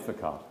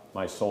Magnificat,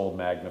 "My soul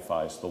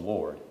magnifies the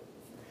Lord."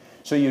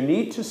 So you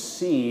need to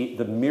see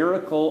the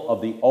miracle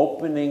of the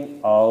opening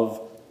of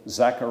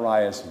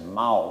Zechariah's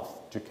mouth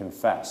to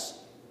confess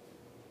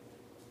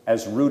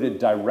as rooted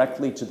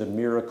directly to the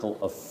miracle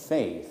of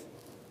faith,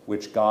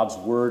 which God's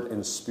word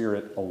and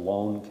spirit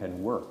alone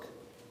can work.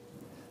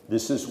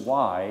 This is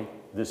why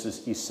this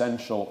is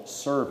essential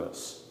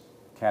service,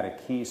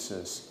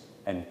 catechesis,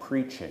 and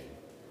preaching,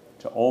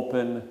 to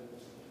open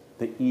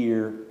the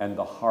ear and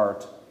the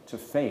heart to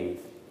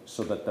faith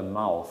so that the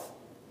mouth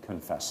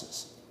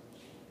confesses.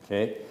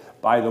 Okay?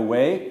 By the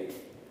way,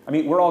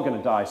 we're all going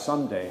to die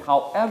someday.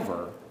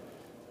 However,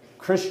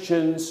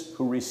 Christians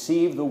who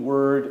receive the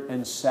word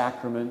and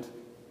sacrament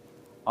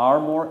are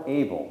more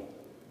able,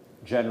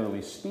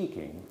 generally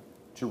speaking,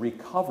 to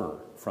recover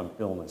from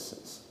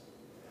illnesses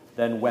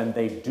than when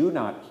they do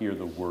not hear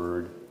the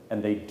word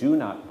and they do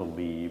not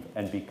believe,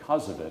 and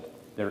because of it,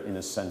 they're in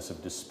a sense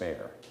of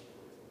despair.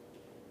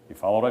 You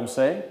follow what I'm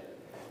saying?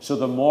 So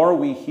the more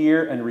we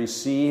hear and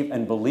receive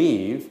and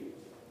believe,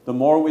 the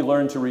more we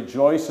learn to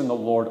rejoice in the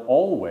Lord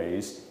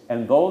always,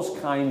 and those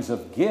kinds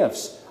of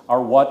gifts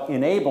are what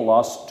enable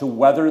us to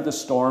weather the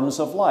storms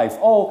of life.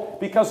 Oh,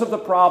 because of the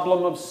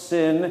problem of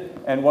sin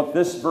and what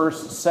this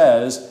verse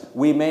says,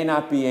 we may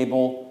not be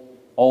able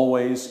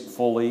always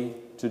fully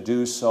to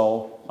do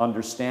so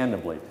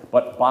understandably.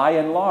 But by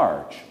and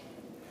large,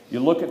 you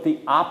look at the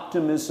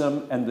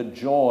optimism and the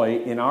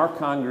joy in our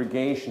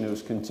congregation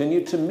who's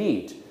continued to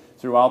meet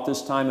throughout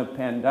this time of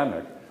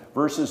pandemic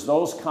versus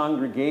those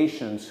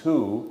congregations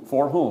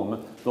for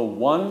whom the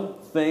one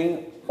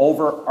thing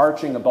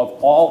overarching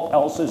above all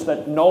else is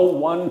that no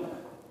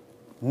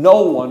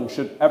one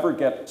should ever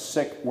get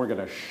sick. We're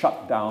going to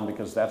shut down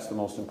because that's the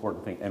most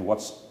important thing. And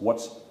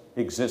what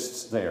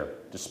exists there?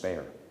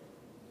 Despair,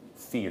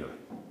 fear,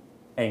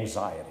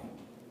 anxiety.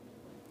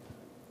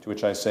 To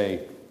which I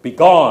say,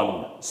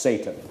 "Begone,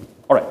 Satan."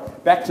 All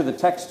right, back to the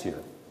text here.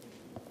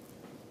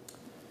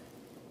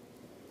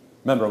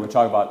 Remember, we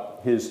talk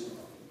about his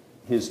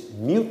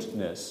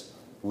muteness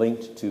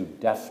linked to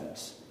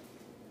deafness.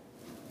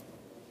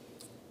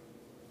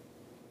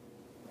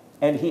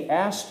 And he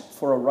asked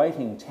for a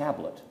writing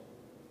tablet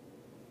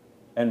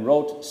and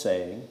wrote,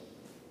 saying,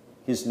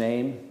 "His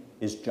name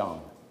is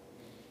John."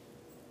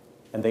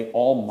 And they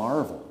all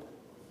marveled.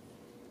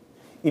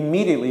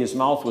 Immediately his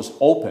mouth was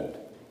opened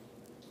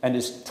and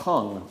his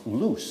tongue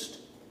loosed,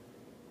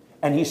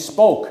 and he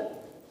spoke,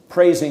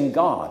 praising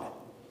God.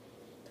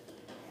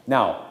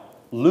 Now,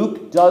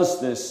 Luke does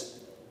this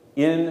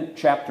in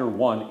chapter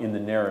 1 in the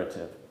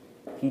narrative.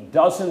 He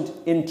doesn't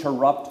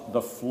interrupt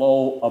the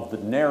flow of the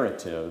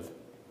narrative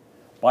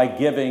by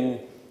giving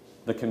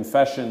the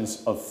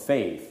confessions of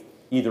faith,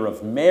 either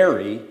of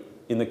Mary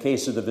in the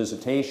case of the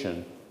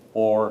visitation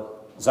or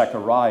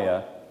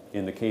Zechariah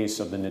in the case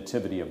of the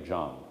nativity of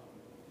John.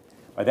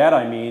 By that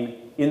I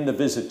mean, in the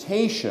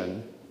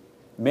visitation,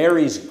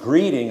 Mary's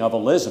greeting of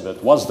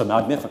Elizabeth was the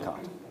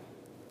Magnificat.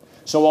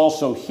 So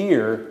also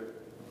here,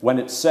 when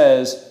it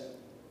says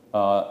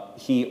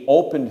he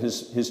opened,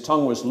 his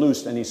tongue was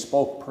loosed and he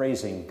spoke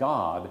praising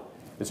God,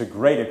 it's a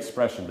great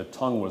expression. The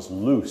tongue was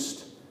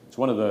loosed. It's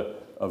one of the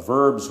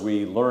verbs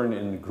we learn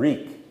in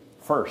Greek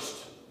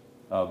first,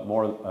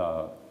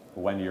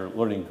 when you're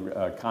learning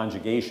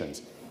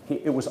conjugations.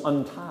 It was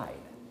untied,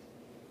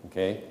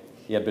 okay?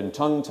 He had been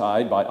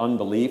tongue-tied by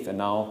unbelief, and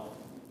now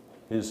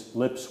his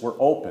lips were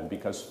open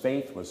because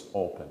faith was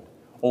opened.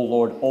 O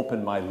Lord,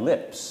 open my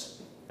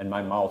lips, and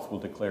my mouth will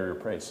declare your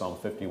praise. Psalm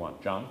 51.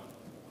 John?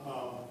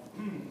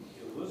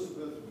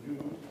 Elizabeth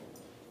knew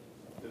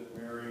that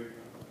Mary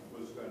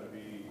was going to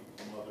be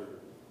the mother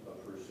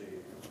of her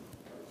Savior.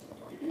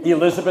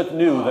 Elizabeth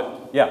knew that,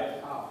 yeah.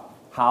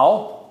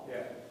 How?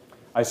 Yeah.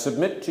 I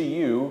submit to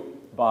you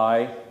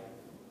by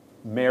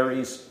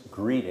Mary's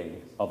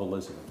greeting of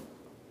Elizabeth.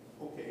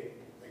 Okay,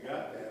 I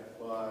got that,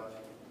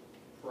 but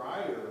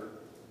prior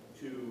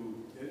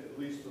to, at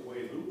least the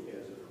way Luke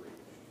has it arranged,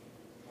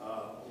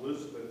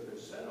 Elizabeth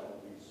has said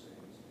all these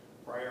things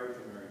prior to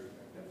Mary's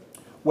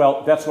magnificence.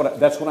 Well, that's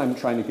what I'm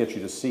trying to get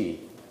you to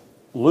see.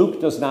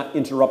 Luke does not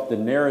interrupt the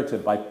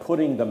narrative by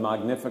putting the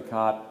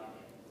Magnificat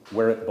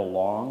where it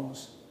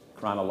belongs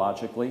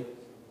chronologically.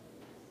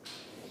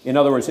 In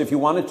other words, if you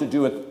wanted to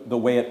do it the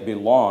way it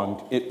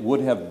belonged, it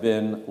would have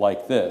been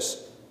like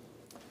this.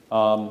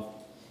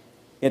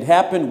 It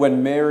happened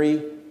when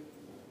Mary,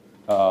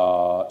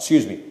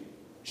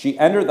 she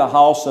entered the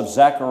house of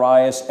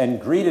Zacharias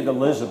and greeted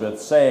Elizabeth,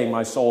 saying,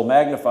 my soul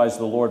magnifies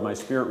the Lord, my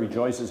spirit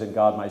rejoices in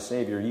God my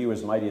Savior. He who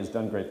is mighty has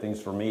done great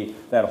things for me.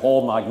 That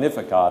whole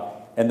Magnificat.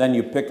 And then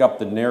you pick up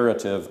the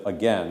narrative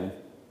again.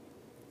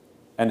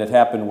 And it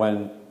happened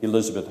when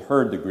Elizabeth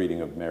heard the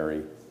greeting of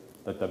Mary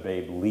that the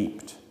babe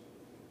leaped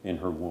in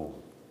her womb.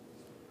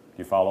 Do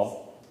you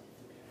follow?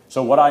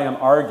 So what I am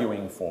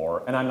arguing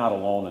for, and I'm not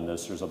alone in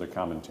this, there's other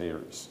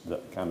commentators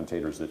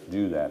that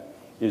do that,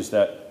 is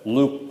that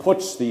Luke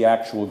puts the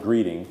actual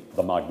greeting,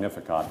 the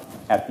Magnificat,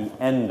 at the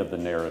end of the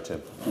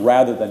narrative,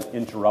 rather than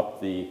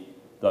interrupt the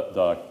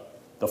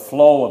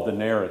flow of the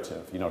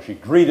narrative. You know, she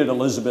greeted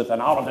Elizabeth,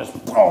 and out of this,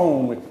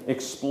 boom,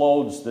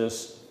 explodes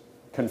this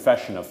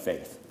confession of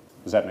faith.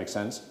 Does that make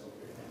sense?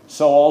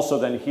 So also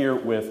then here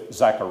with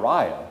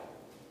Zechariah,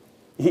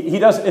 he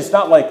does. It's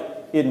not like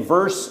in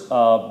verse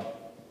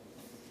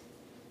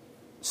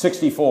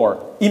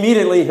 64,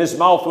 immediately his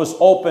mouth was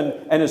open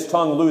and his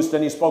tongue loosed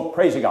and he spoke,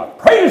 praising God.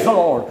 Praise the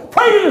Lord!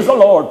 Praise the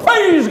Lord!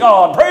 Praise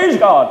God! Praise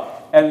God!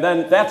 And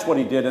then that's what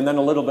he did. And then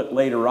a little bit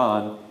later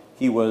on,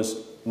 he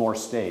was more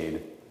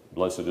staid.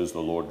 Blessed is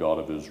the Lord God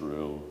of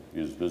Israel.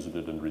 He has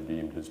visited and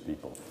redeemed his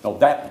people. No,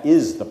 that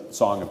is the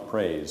song of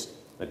praise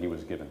that he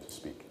was given to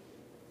speak.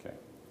 Okay.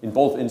 In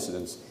both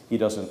incidents, he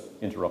doesn't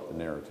interrupt the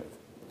narrative.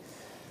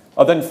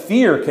 Then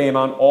fear came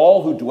on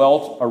all who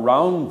dwelt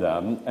around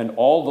them, and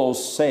all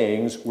those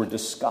sayings were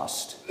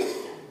discussed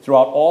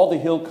throughout all the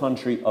hill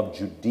country of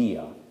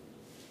Judea.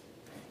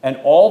 And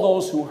all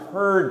those who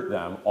heard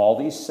them, all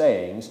these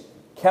sayings,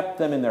 kept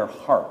them in their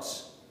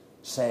hearts,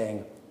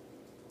 saying,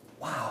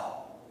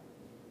 wow,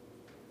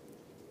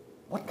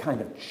 what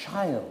kind of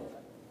child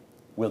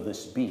will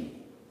this be?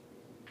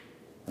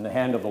 And the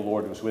hand of the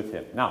Lord was with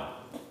him. Now,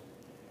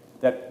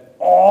 that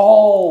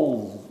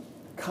all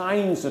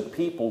kinds of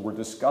people were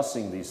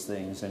discussing these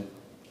things in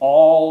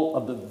all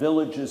of the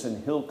villages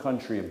and hill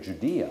country of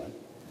Judea.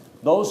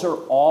 Those are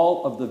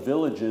all of the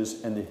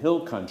villages and the hill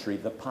country,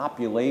 the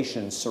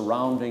population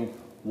surrounding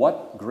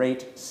what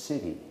great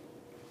city?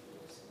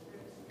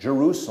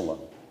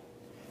 Jerusalem.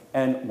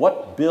 And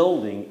what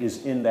building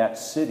is in that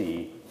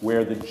city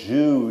where the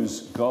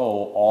Jews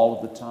go all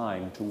of the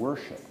time to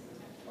worship?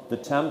 The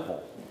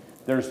temple.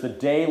 There's the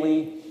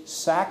daily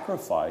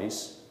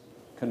sacrifice,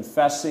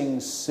 confessing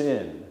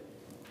sin,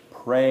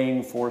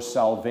 praying for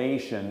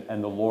salvation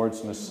and the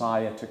Lord's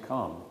Messiah to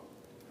come.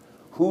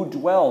 Who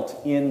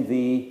dwelt in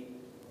the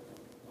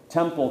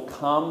temple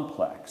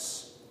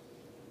complex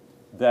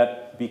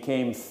that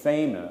became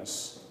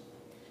famous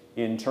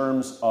in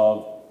terms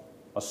of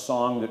a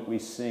song that we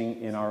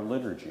sing in our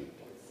liturgy?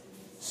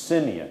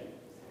 Simeon.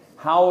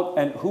 How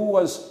and who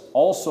was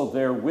also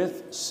there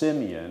with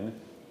Simeon?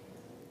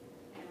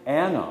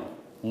 Anna,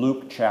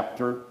 Luke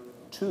chapter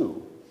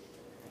 2.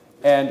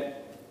 And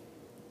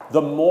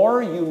the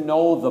more you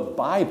know the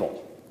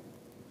Bible,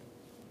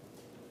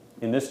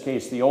 in this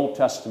case the Old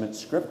Testament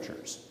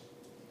scriptures,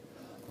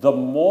 the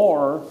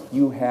more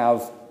you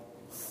have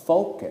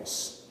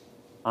focus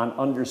on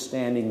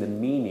understanding the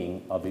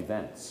meaning of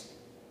events.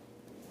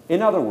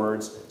 In other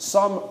words,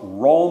 some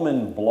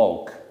Roman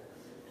bloke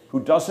who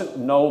doesn't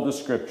know the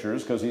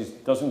scriptures because he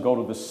doesn't go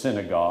to the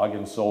synagogue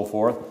and so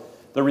forth,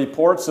 the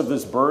reports of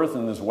this birth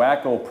and this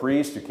wacko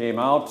priest who came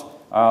out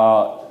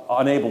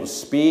unable to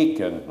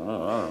speak, and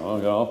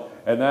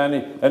and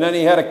then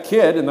he had a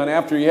kid, and then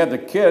after he had the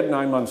kid,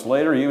 9 months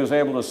later, he was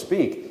able to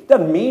speak.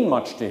 Doesn't mean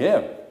much to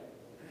him.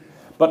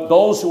 But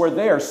those who were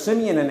there,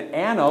 Simeon and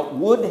Anna,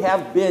 would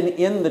have been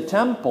in the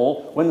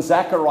temple when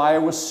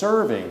Zechariah was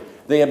serving.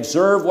 They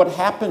observe what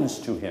happens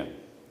to him,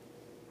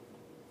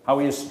 how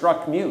he is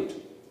struck mute.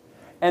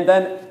 And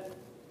then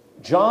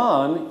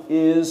John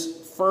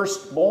is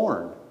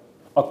firstborn.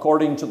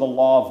 According to the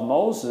law of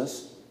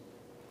Moses,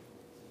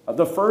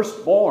 the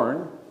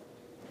firstborn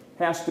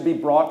has to be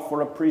brought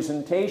for a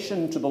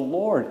presentation to the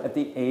Lord at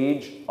the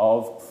age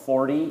of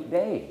 40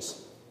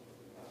 days,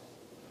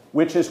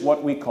 which is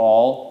what we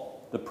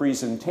call the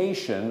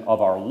presentation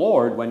of our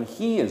Lord when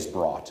he is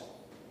brought.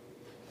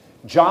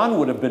 John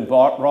would have been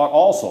brought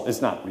also.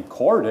 It's not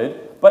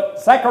recorded,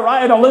 but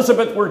Zechariah and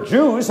Elizabeth were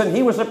Jews and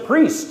he was a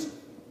priest.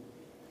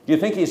 Do you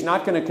think he's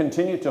not going to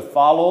continue to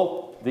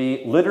follow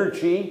the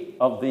liturgy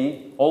of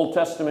the Old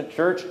Testament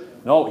church?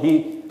 No,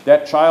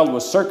 that child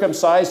was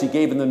circumcised. He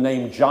gave him the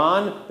name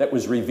John. That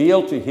was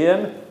revealed to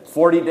him.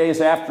 40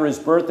 days after his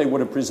birth, they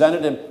would have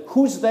presented him.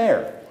 Who's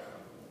there?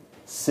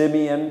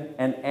 Simeon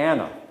and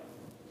Anna.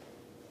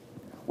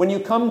 When you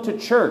come to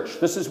church,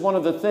 this is one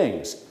of the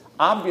things.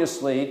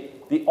 Obviously,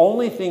 the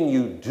only thing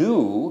you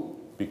do,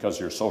 because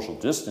you're social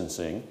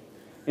distancing,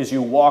 is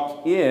you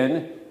walk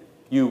in,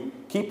 you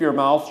keep your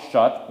mouth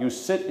shut, you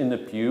sit in the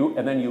pew,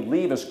 and then you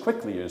leave as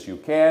quickly as you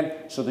can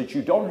so that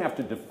you don't have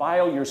to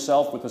defile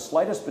yourself with the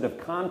slightest bit of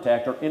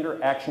contact or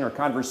interaction or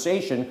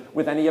conversation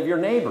with any of your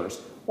neighbors.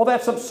 Well,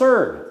 that's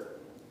absurd.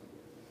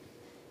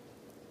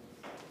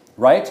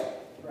 Right?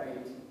 Right.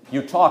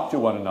 You talk to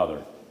one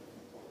another.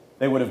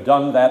 They would have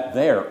done that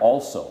there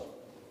also.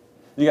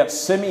 You got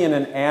Simeon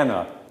and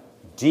Anna,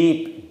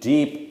 deep,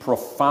 deep,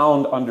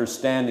 profound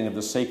understanding of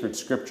the sacred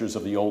scriptures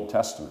of the Old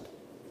Testament.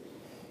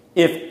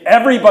 If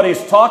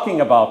everybody's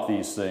talking about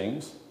these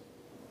things,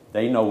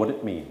 they know what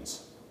it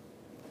means.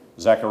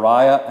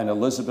 Zechariah and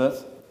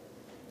Elizabeth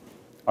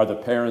are the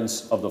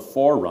parents of the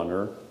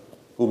forerunner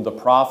whom the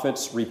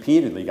prophets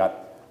repeatedly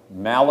got.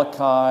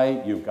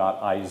 Malachi, you've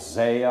got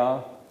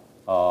Isaiah,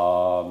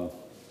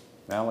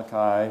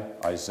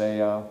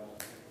 Isaiah.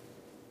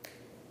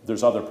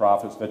 There's other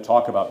prophets that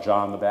talk about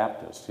John the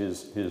Baptist,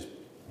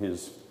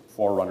 his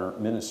forerunner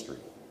ministry.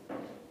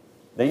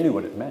 They knew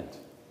what it meant.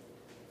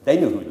 They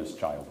knew who this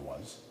child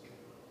was.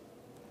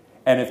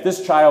 And if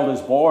this child is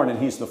born and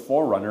he's the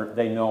forerunner,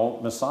 they know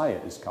Messiah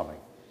is coming.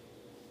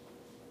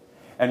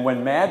 And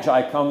when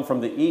Magi come from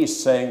the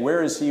east saying,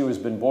 "Where is he who has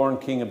been born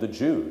King of the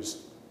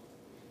Jews?"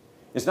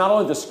 it's not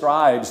only the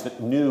scribes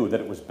that knew that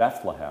it was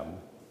Bethlehem,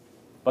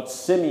 but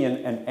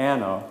Simeon and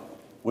Anna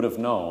would have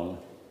known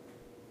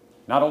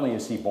not only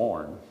is he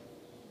born,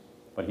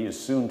 but he is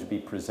soon to be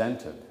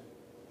presented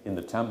in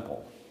the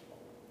temple.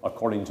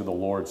 According to the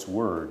Lord's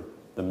word,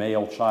 the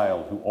male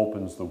child who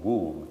opens the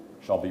womb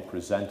shall be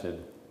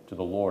presented to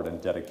the Lord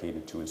and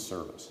dedicated to his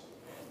service.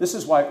 This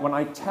is why when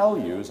I tell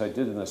you, as I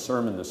did in the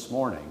sermon this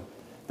morning,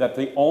 that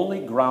the only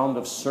ground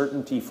of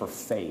certainty for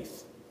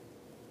faith,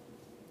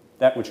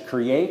 that which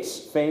creates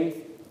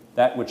faith,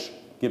 that which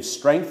gives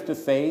strength to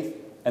faith,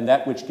 and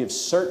that which gives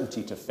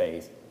certainty to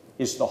faith,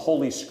 is the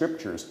Holy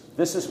Scriptures.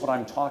 This is what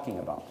I'm talking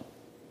about.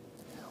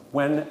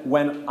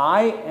 When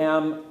I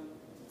am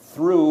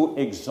through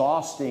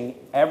exhausting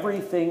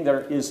everything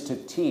there is to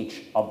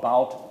teach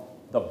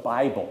about the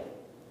Bible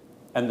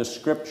and the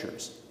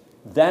Scriptures,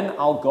 then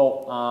I'll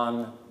go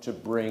on to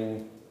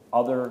bring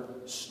other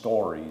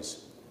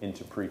stories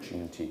into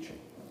preaching and teaching.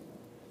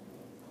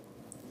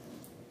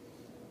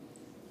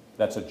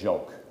 That's a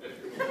joke.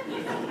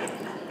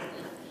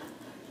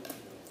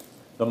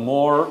 The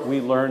more we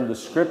learn the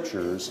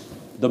Scriptures,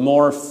 the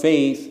more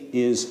faith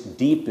is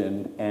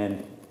deepened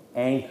and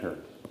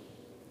anchored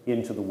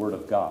into the Word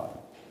of God.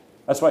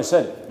 That's why I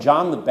said,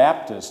 John the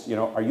Baptist,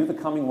 are you the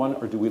coming one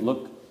or do we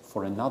look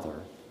for another?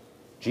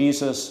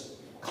 Jesus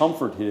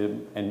comforted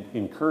him and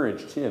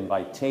encouraged him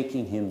by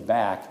taking him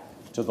back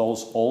to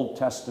those Old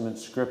Testament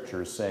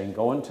scriptures, saying,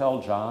 go and tell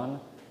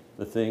John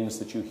the things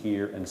that you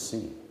hear and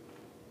see.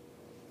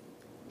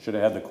 Should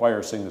have had the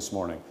choir sing this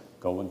morning.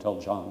 Go and tell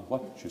John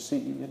what you see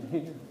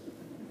and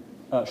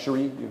hear.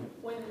 Cherie?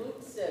 When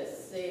Luke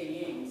says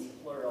sayings,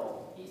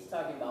 plural, he's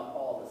talking about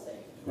all the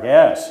sayings. Right?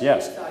 Yes,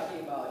 yes. He's talking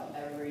about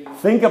every...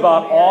 Think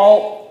about Mary,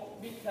 all...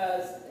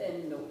 Because,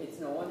 and it's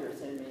no wonder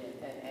Simeon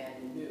and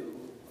Anne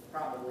knew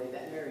probably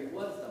that Mary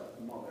was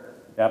the mother.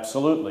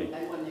 Absolutely.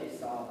 And when they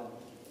saw them.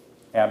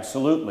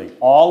 Absolutely.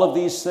 All of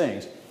these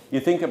things.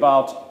 You think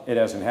about, it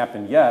hasn't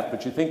happened yet,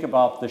 but you think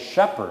about the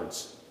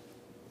shepherds.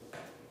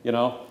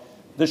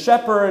 The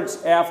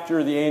shepherds,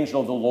 after the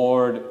angel of the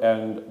Lord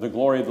and the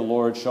glory of the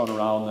Lord shone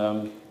around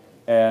them,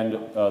 and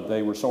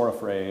they were sore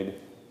afraid,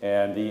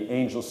 and the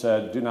angel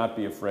said, do not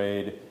be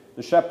afraid.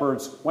 The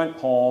shepherds went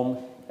home,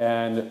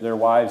 and their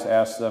wives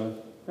asked them,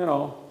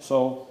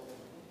 so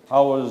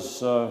how was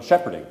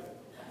shepherding?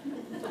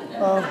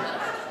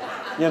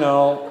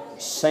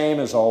 Same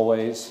as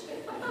always.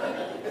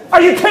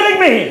 Are you kidding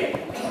me?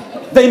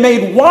 They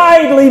made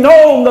widely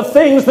known the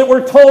things that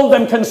were told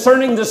them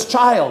concerning this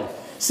child.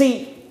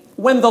 See,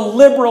 when the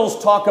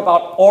liberals talk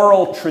about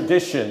oral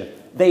tradition,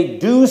 they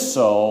do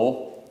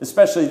so,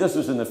 especially this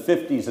was in the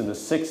 50s and the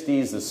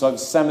 60s, the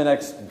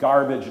Seminex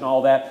garbage and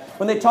all that.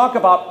 When they talk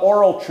about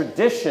oral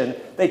tradition,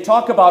 they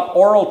talk about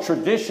oral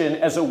tradition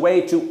as a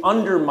way to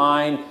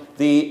undermine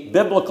the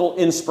biblical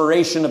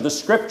inspiration of the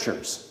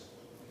Scriptures.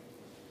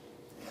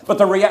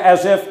 But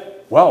as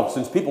if Well,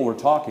 since people were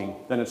talking,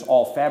 then it's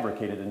all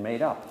fabricated and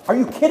made up. Are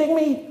you kidding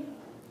me?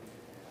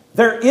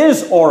 There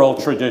is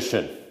oral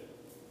tradition.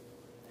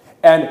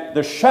 And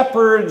the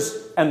shepherds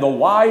and the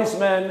wise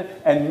men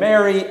and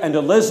Mary and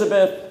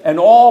Elizabeth and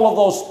all of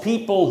those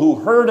people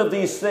who heard of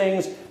these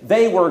things,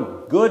 they were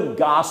good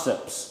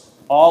gossips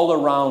all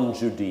around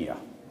Judea.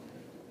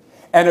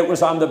 And it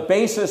was on the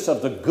basis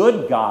of the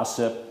good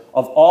gossip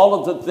of all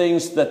of the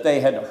things that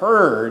they had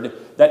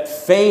heard that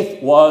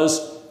faith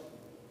was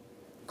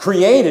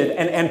created,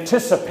 an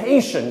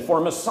anticipation for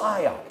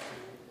Messiah.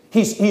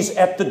 He's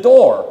at the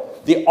door,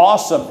 the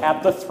awesome,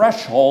 at the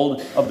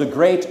threshold of the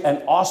great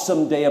and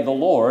awesome day of the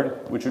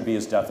Lord, which would be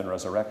his death and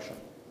resurrection.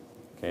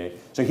 Okay,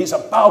 so he's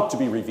about to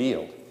be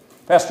revealed.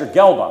 Pastor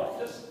Gelbach.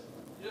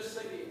 Just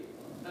thinking,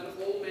 an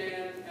old man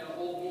and an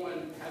old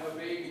woman have a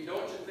baby.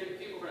 Don't you think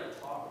people are going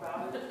to talk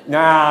about it?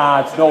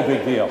 Nah, it's no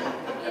big deal.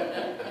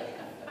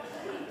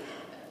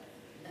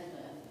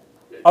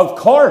 Of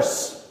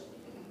course.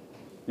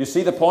 You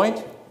see the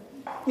point?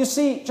 You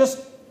see,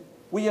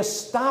 will you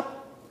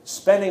stop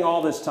spending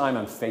all this time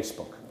on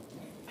Facebook?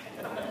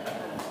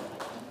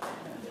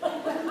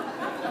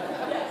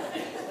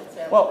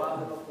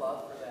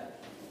 Well,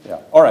 yeah,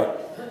 all right.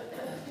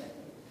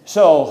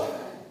 So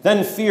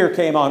then fear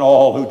came on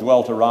all who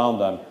dwelt around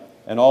them,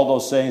 and all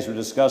those sayings were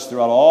discussed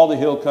throughout all the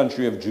hill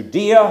country of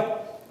Judea,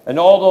 and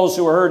all those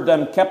who heard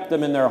them kept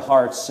them in their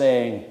hearts,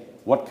 saying,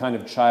 what kind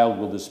of child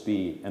will this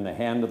be? And the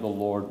hand of the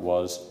Lord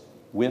was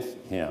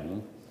with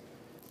him,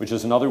 which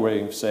is another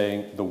way of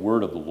saying the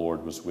word of the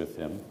Lord was with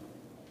him.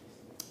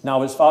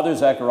 Now his father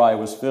Zechariah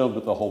was filled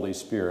with the Holy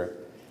Spirit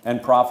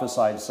and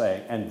prophesied,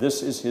 saying, and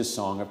this is his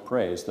song of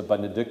praise, the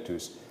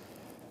Benedictus.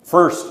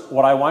 First,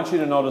 what I want you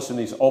to notice in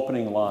these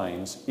opening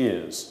lines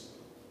is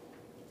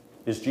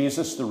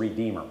Jesus the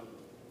Redeemer?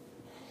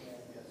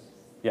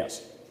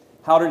 Yes.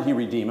 How did he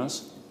redeem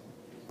us?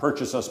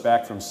 Purchase us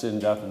back from sin,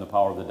 death, and the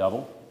power of the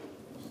devil?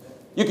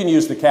 You can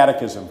use the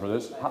catechism for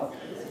this. How?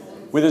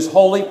 With his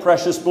holy,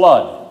 precious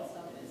blood,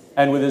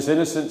 and with his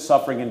innocent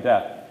suffering and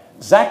death.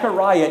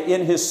 Zechariah,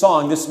 in his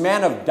song, this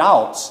man of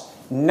doubts,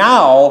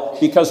 now,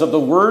 because of the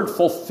word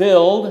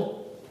fulfilled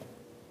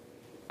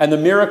and the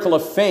miracle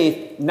of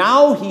faith,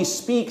 now he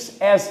speaks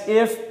as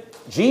if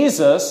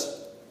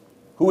Jesus,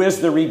 who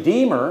is the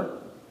Redeemer,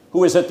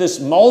 who is at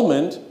this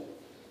moment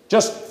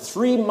just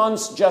 3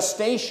 months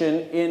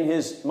gestation in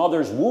his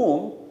mother's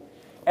womb,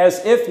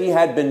 as if he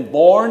had been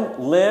born,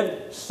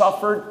 lived,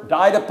 suffered,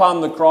 died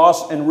upon the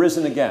cross, and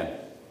risen again.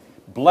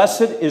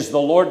 Blessed is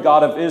the Lord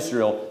God of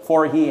Israel,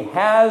 for he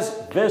has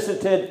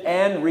visited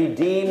and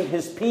redeemed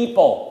his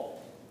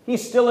people.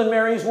 He's still in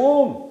Mary's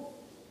womb,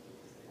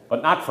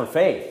 but not for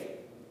faith,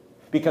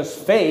 because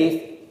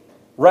faith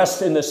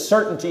rests in the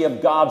certainty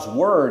of God's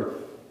word.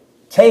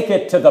 Take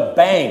it to the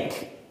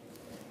bank,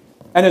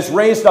 and has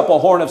raised up a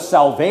horn of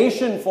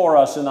salvation for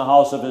us in the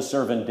house of his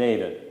servant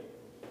David.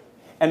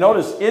 And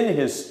notice in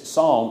his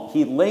psalm,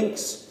 he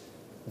links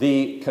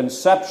the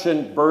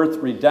conception, birth,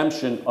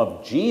 redemption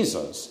of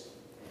Jesus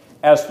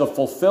as the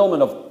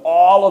fulfillment of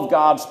all of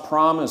God's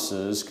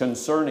promises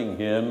concerning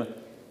him.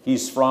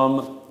 He's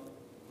from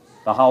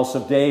the house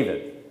of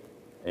David.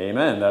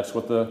 Amen. That's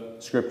what the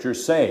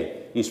scriptures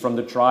say. He's from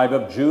the tribe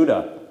of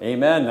Judah.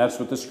 Amen. That's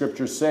what the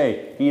scriptures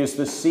say. He is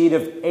the seed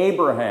of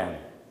Abraham.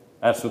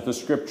 That's what the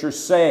scriptures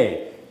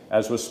say,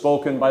 as was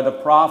spoken by the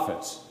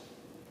prophets.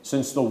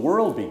 Since the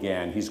world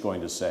began, he's going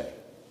to say.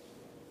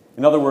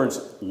 In other words,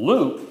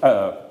 Luke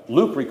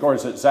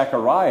records that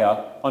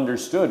Zechariah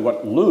understood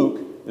what Luke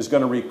is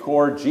going to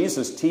record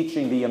Jesus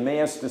teaching the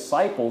Emmaus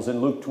disciples in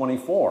Luke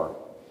 24.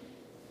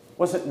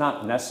 Was it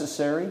not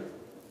necessary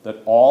that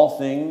all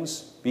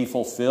things be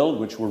fulfilled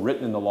which were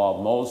written in the law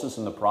of Moses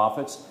and the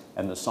prophets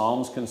and the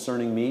Psalms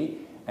concerning me?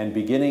 And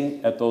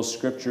beginning at those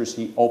scriptures,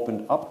 he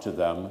opened up to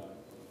them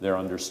their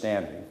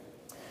understanding.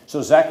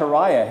 So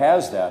Zechariah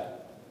has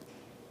that.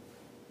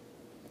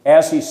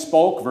 As he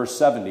spoke, verse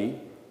 70,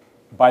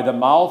 by the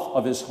mouth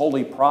of his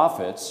holy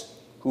prophets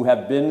who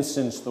have been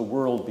since the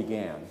world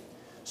began.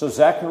 So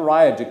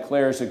Zechariah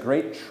declares a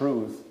great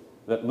truth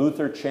that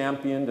Luther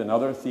championed and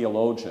other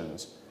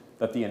theologians,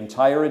 that the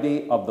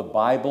entirety of the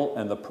Bible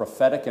and the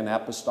prophetic and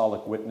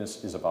apostolic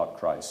witness is about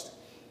Christ.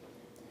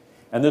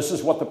 And this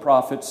is what the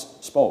prophets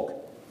spoke.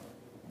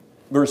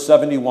 Verse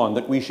 71,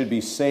 that we should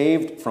be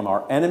saved from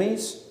our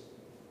enemies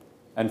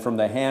and from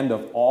the hand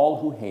of all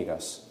who hate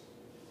us.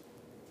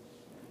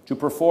 To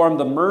perform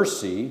the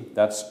mercy,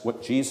 that's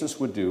what Jesus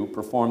would do,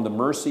 perform the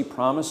mercy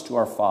promised to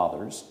our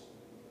fathers.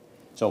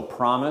 So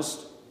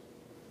promised,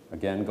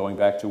 again, going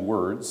back to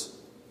words,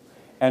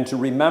 and to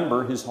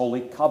remember his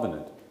holy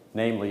covenant,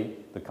 namely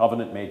the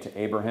covenant made to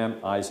Abraham,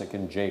 Isaac,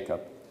 and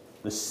Jacob,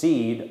 the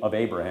seed of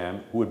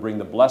Abraham, who would bring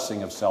the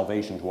blessing of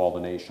salvation to all the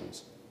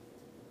nations.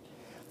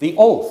 The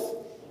oath,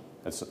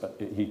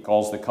 he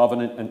calls the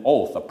covenant an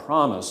oath, a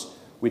promise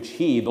which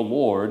he, the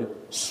Lord,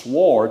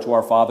 swore to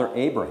our father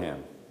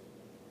Abraham.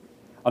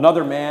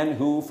 Another man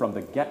who, from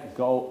the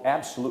get-go,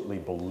 absolutely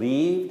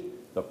believed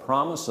the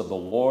promise of the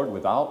Lord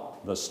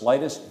without the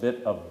slightest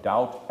bit of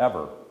doubt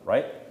ever,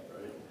 right?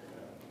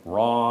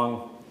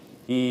 Wrong.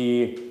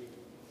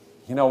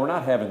 We're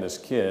not having this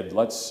kid.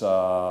 Let's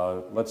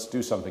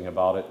do something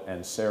about it.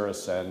 And Sarah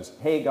sends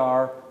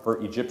Hagar,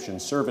 her Egyptian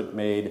servant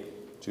maid,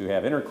 to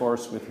have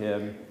intercourse with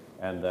him.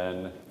 And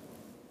then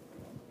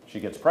she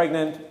gets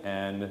pregnant,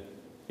 and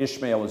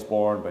Ishmael is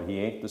born, but he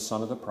ain't the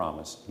son of the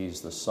promise.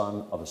 He's the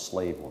son of a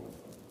slave woman.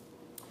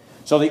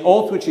 So the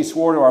oath which he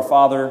swore to our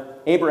father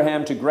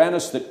Abraham to grant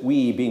us that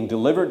we, being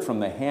delivered from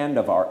the hand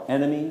of our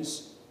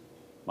enemies,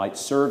 might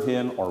serve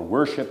him or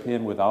worship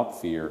him without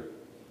fear,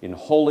 in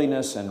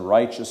holiness and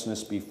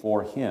righteousness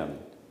before him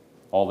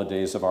all the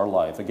days of our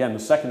life. Again, the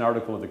second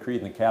article of the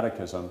Creed in the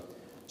Catechism,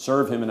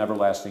 serve him in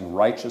everlasting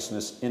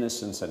righteousness,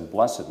 innocence, and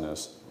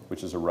blessedness,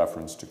 which is a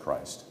reference to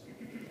Christ.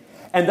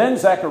 And then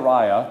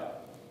Zechariah,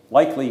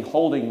 likely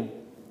holding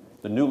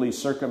the newly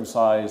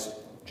circumcised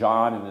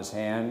John in his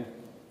hand,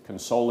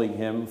 consoling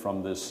him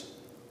from this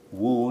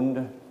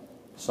wound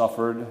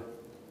suffered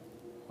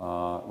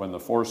when the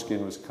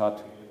foreskin was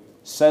cut,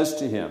 says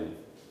to him,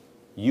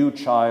 "You,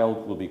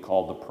 child, will be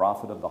called the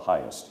prophet of the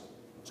highest."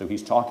 So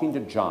he's talking to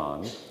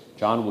John.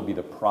 John will be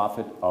the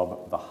prophet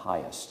of the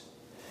highest.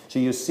 So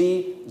you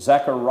see,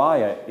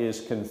 Zechariah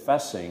is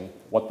confessing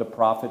what the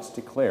prophets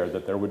declared,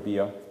 that there would be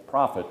a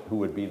prophet who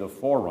would be the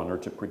forerunner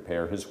to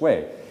prepare his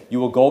way. You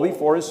will go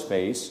before his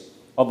face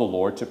of the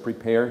Lord to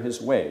prepare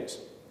his ways.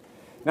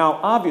 Now,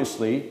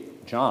 obviously,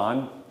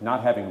 John,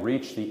 not having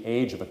reached the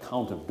age of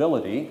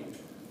accountability,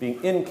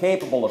 being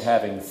incapable of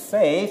having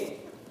faith,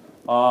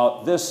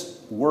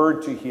 this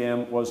word to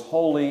him was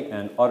wholly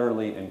and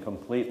utterly and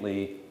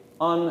completely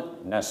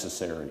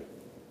unnecessary.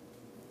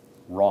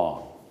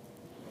 Wrong.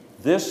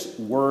 This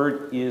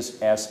word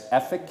is as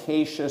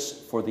efficacious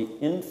for the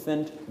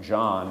infant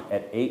John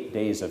at 8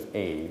 days of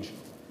age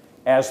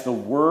as the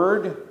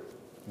word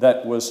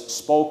that was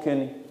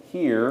spoken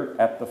here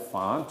at the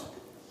font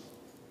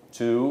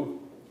to,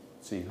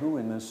 see, who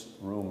in this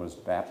room was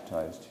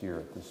baptized here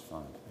at this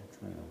font?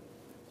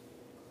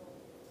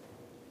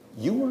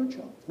 You were,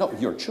 Joe? No,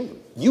 your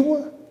children. You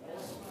were?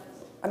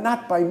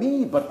 Not by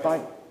me, but by,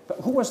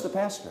 who was the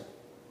pastor?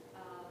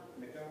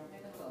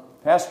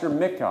 Pastor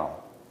Mikal.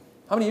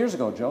 How many years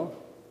ago, Joe?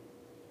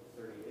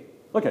 38.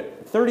 Look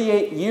at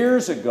 38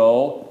 years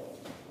ago,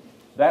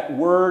 that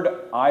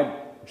word,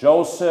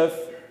 Joseph,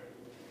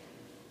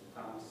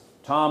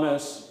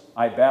 Thomas,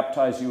 I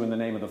baptize you in the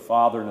name of the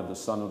Father and of the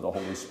Son and of the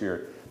Holy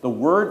Spirit. The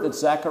word that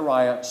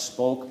Zechariah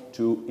spoke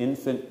to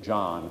infant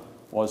John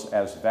was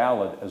as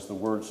valid as the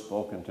word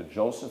spoken to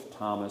Joseph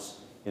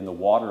Thomas in the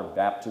water of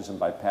baptism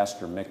by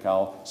Pastor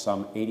Mikal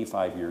some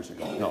 85 years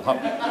ago. No, how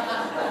many?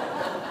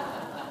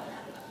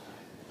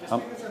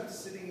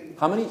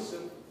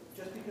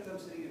 Just because I'm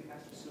sitting in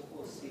Pastor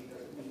Silpo's seat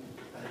doesn't mean...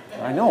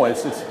 I know,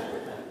 it's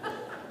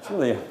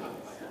really,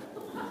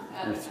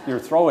 you're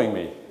throwing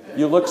me.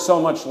 You look so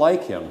much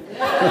like him.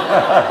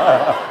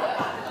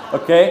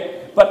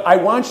 Okay? But I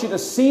want you to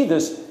see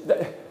this.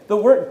 The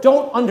word,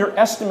 don't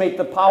underestimate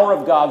the power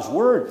of God's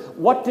word.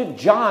 What did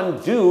John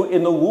do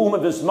in the womb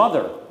of his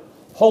mother?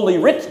 Holy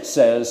Writ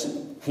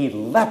says he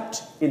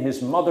leapt in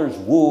his mother's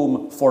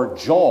womb for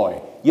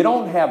joy. You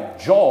don't have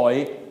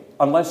joy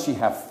unless you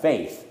have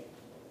faith.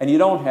 And you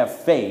don't have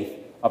faith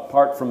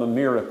apart from a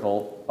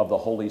miracle of the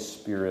Holy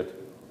Spirit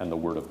and the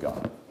Word of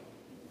God.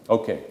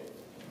 Okay.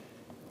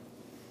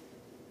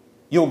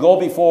 You'll go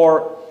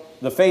before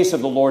the face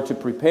of the Lord to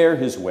prepare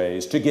his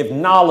ways, to give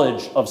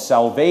knowledge of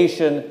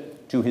salvation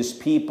to his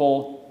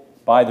people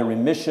by the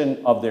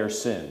remission of their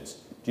sins.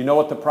 Do you know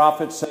what the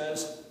prophet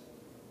says?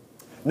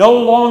 No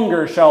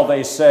longer shall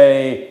they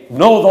say,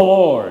 know the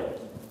Lord,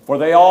 for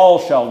they all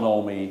shall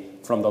know me,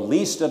 from the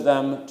least of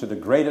them to the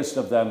greatest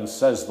of them,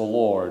 says the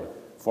Lord,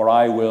 for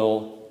I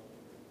will,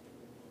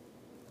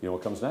 you know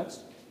what comes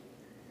next?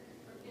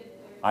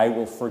 I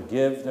will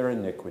forgive their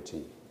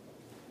iniquity,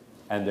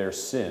 and their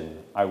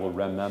sin I will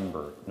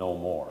remember no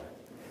more.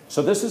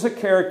 So this is a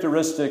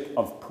characteristic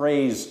of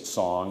praise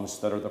songs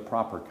that are the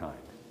proper kind.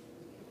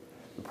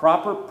 The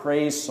proper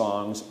praise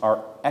songs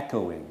are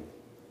echoing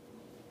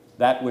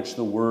that which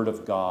the Word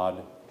of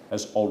God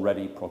has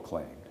already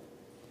proclaimed.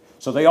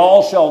 So they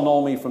all shall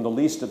know me, from the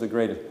least of the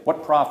greatest.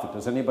 What prophet?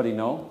 Does anybody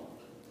know?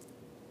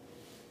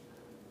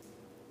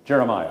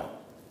 Jeremiah.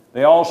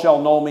 They all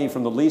shall know me,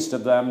 from the least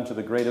of them to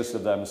the greatest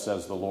of them,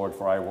 says the Lord,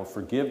 for I will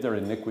forgive their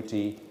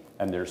iniquity,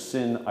 and their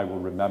sin I will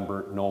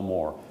remember no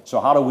more. So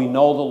how do we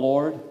know the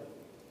Lord?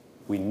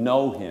 We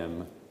know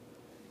him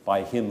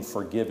by him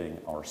forgiving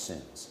our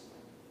sins.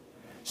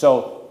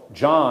 So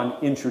John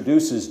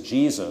introduces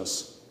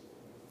Jesus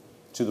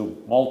to the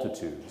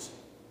multitudes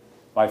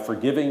by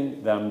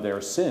forgiving them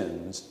their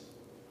sins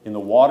in the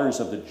waters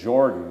of the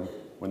Jordan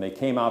when they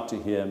came out to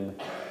him,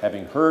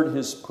 having heard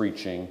his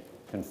preaching,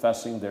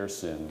 confessing their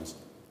sins,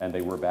 and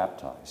they were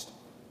baptized.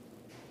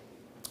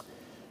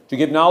 To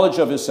give knowledge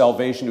of his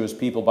salvation to his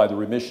people by the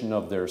remission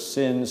of their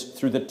sins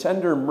through the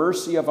tender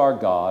mercy of our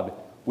God,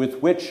 with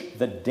which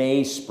the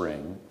day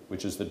spring,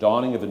 which is the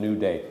dawning of a new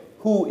day.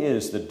 Who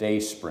is the day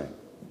spring?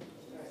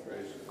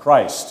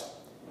 Christ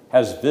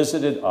has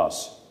visited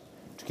us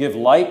to Give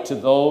light to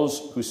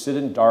those who sit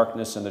in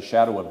darkness and the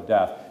shadow of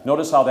death.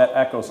 Notice how that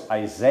echoes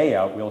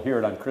Isaiah. We'll hear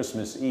it on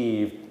Christmas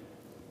Eve.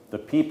 The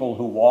people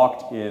who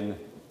walked in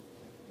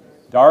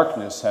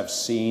darkness have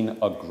seen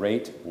a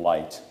great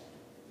light,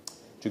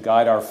 to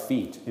guide our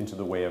feet into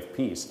the way of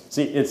peace.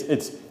 See,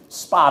 it's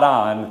spot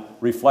on,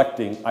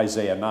 reflecting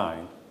Isaiah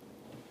 9.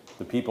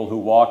 The people who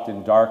walked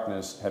in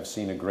darkness have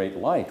seen a great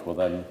light. Well,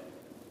 then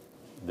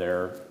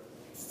their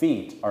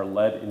feet are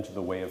led into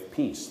the way of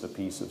peace, the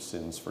peace of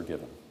sins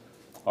forgiven.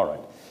 All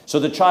right. So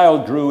the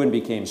child grew and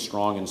became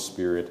strong in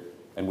spirit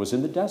and was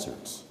in the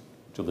deserts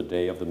till the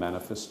day of the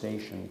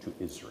manifestation to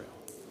Israel.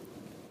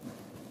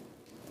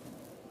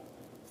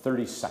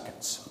 30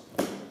 seconds.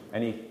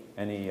 Any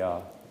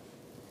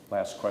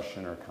last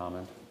question or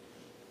comment?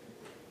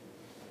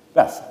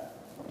 Beth.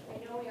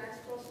 I know we aren't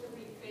supposed to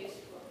read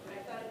Facebook, but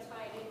I thought it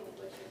tied in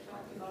with what you were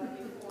talking about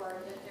before,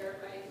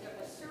 that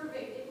a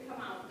survey did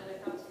come out that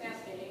I thought was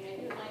fascinating, and I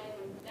do like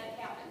when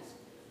that happens.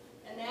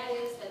 And that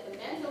is that the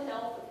mental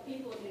health of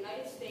people in the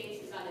United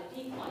States is on a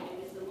decline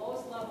and is the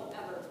lowest level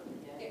ever,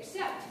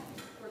 except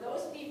for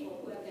those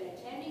people who have been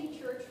attending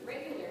church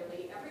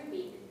regularly every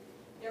week.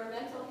 Their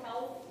mental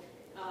health,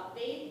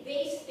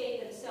 they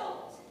state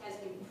themselves, has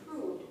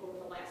improved over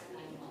the last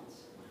 9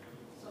 months.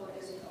 So it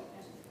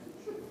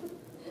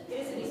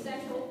is an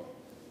essential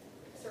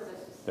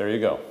service. There you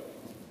go.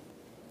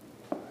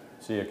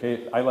 See,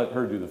 okay, I let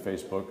her do the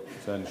Facebook,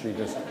 and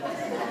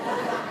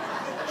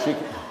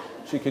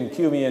she can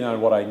cue me in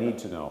on what I need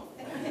to know.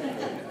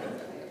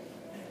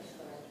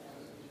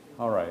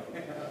 All right.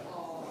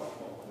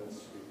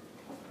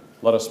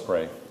 Let us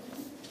pray.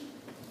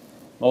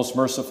 Most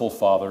merciful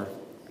Father,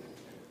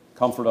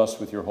 comfort us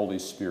with your Holy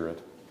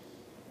Spirit,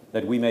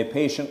 that we may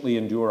patiently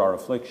endure our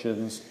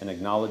afflictions and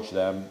acknowledge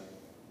them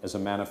as a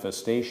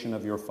manifestation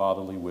of your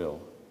fatherly will.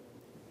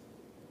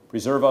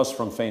 Preserve us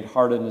from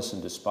faint-heartedness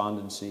and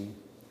despondency,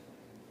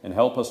 and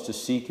help us to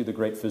seek you, the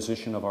great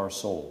physician of our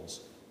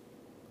souls.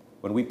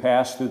 When we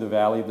pass through the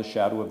valley of the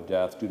shadow of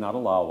death, do not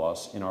allow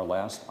us, in our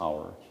last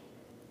hour,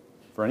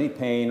 for any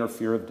pain or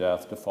fear of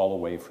death to fall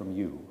away from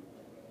you,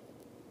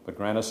 but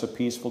grant us a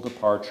peaceful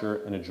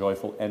departure and a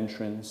joyful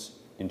entrance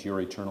into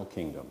your eternal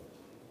kingdom.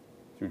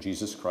 Through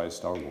Jesus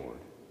Christ our Lord.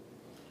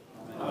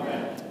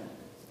 Amen.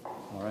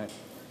 All right.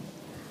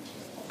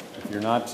 If you're not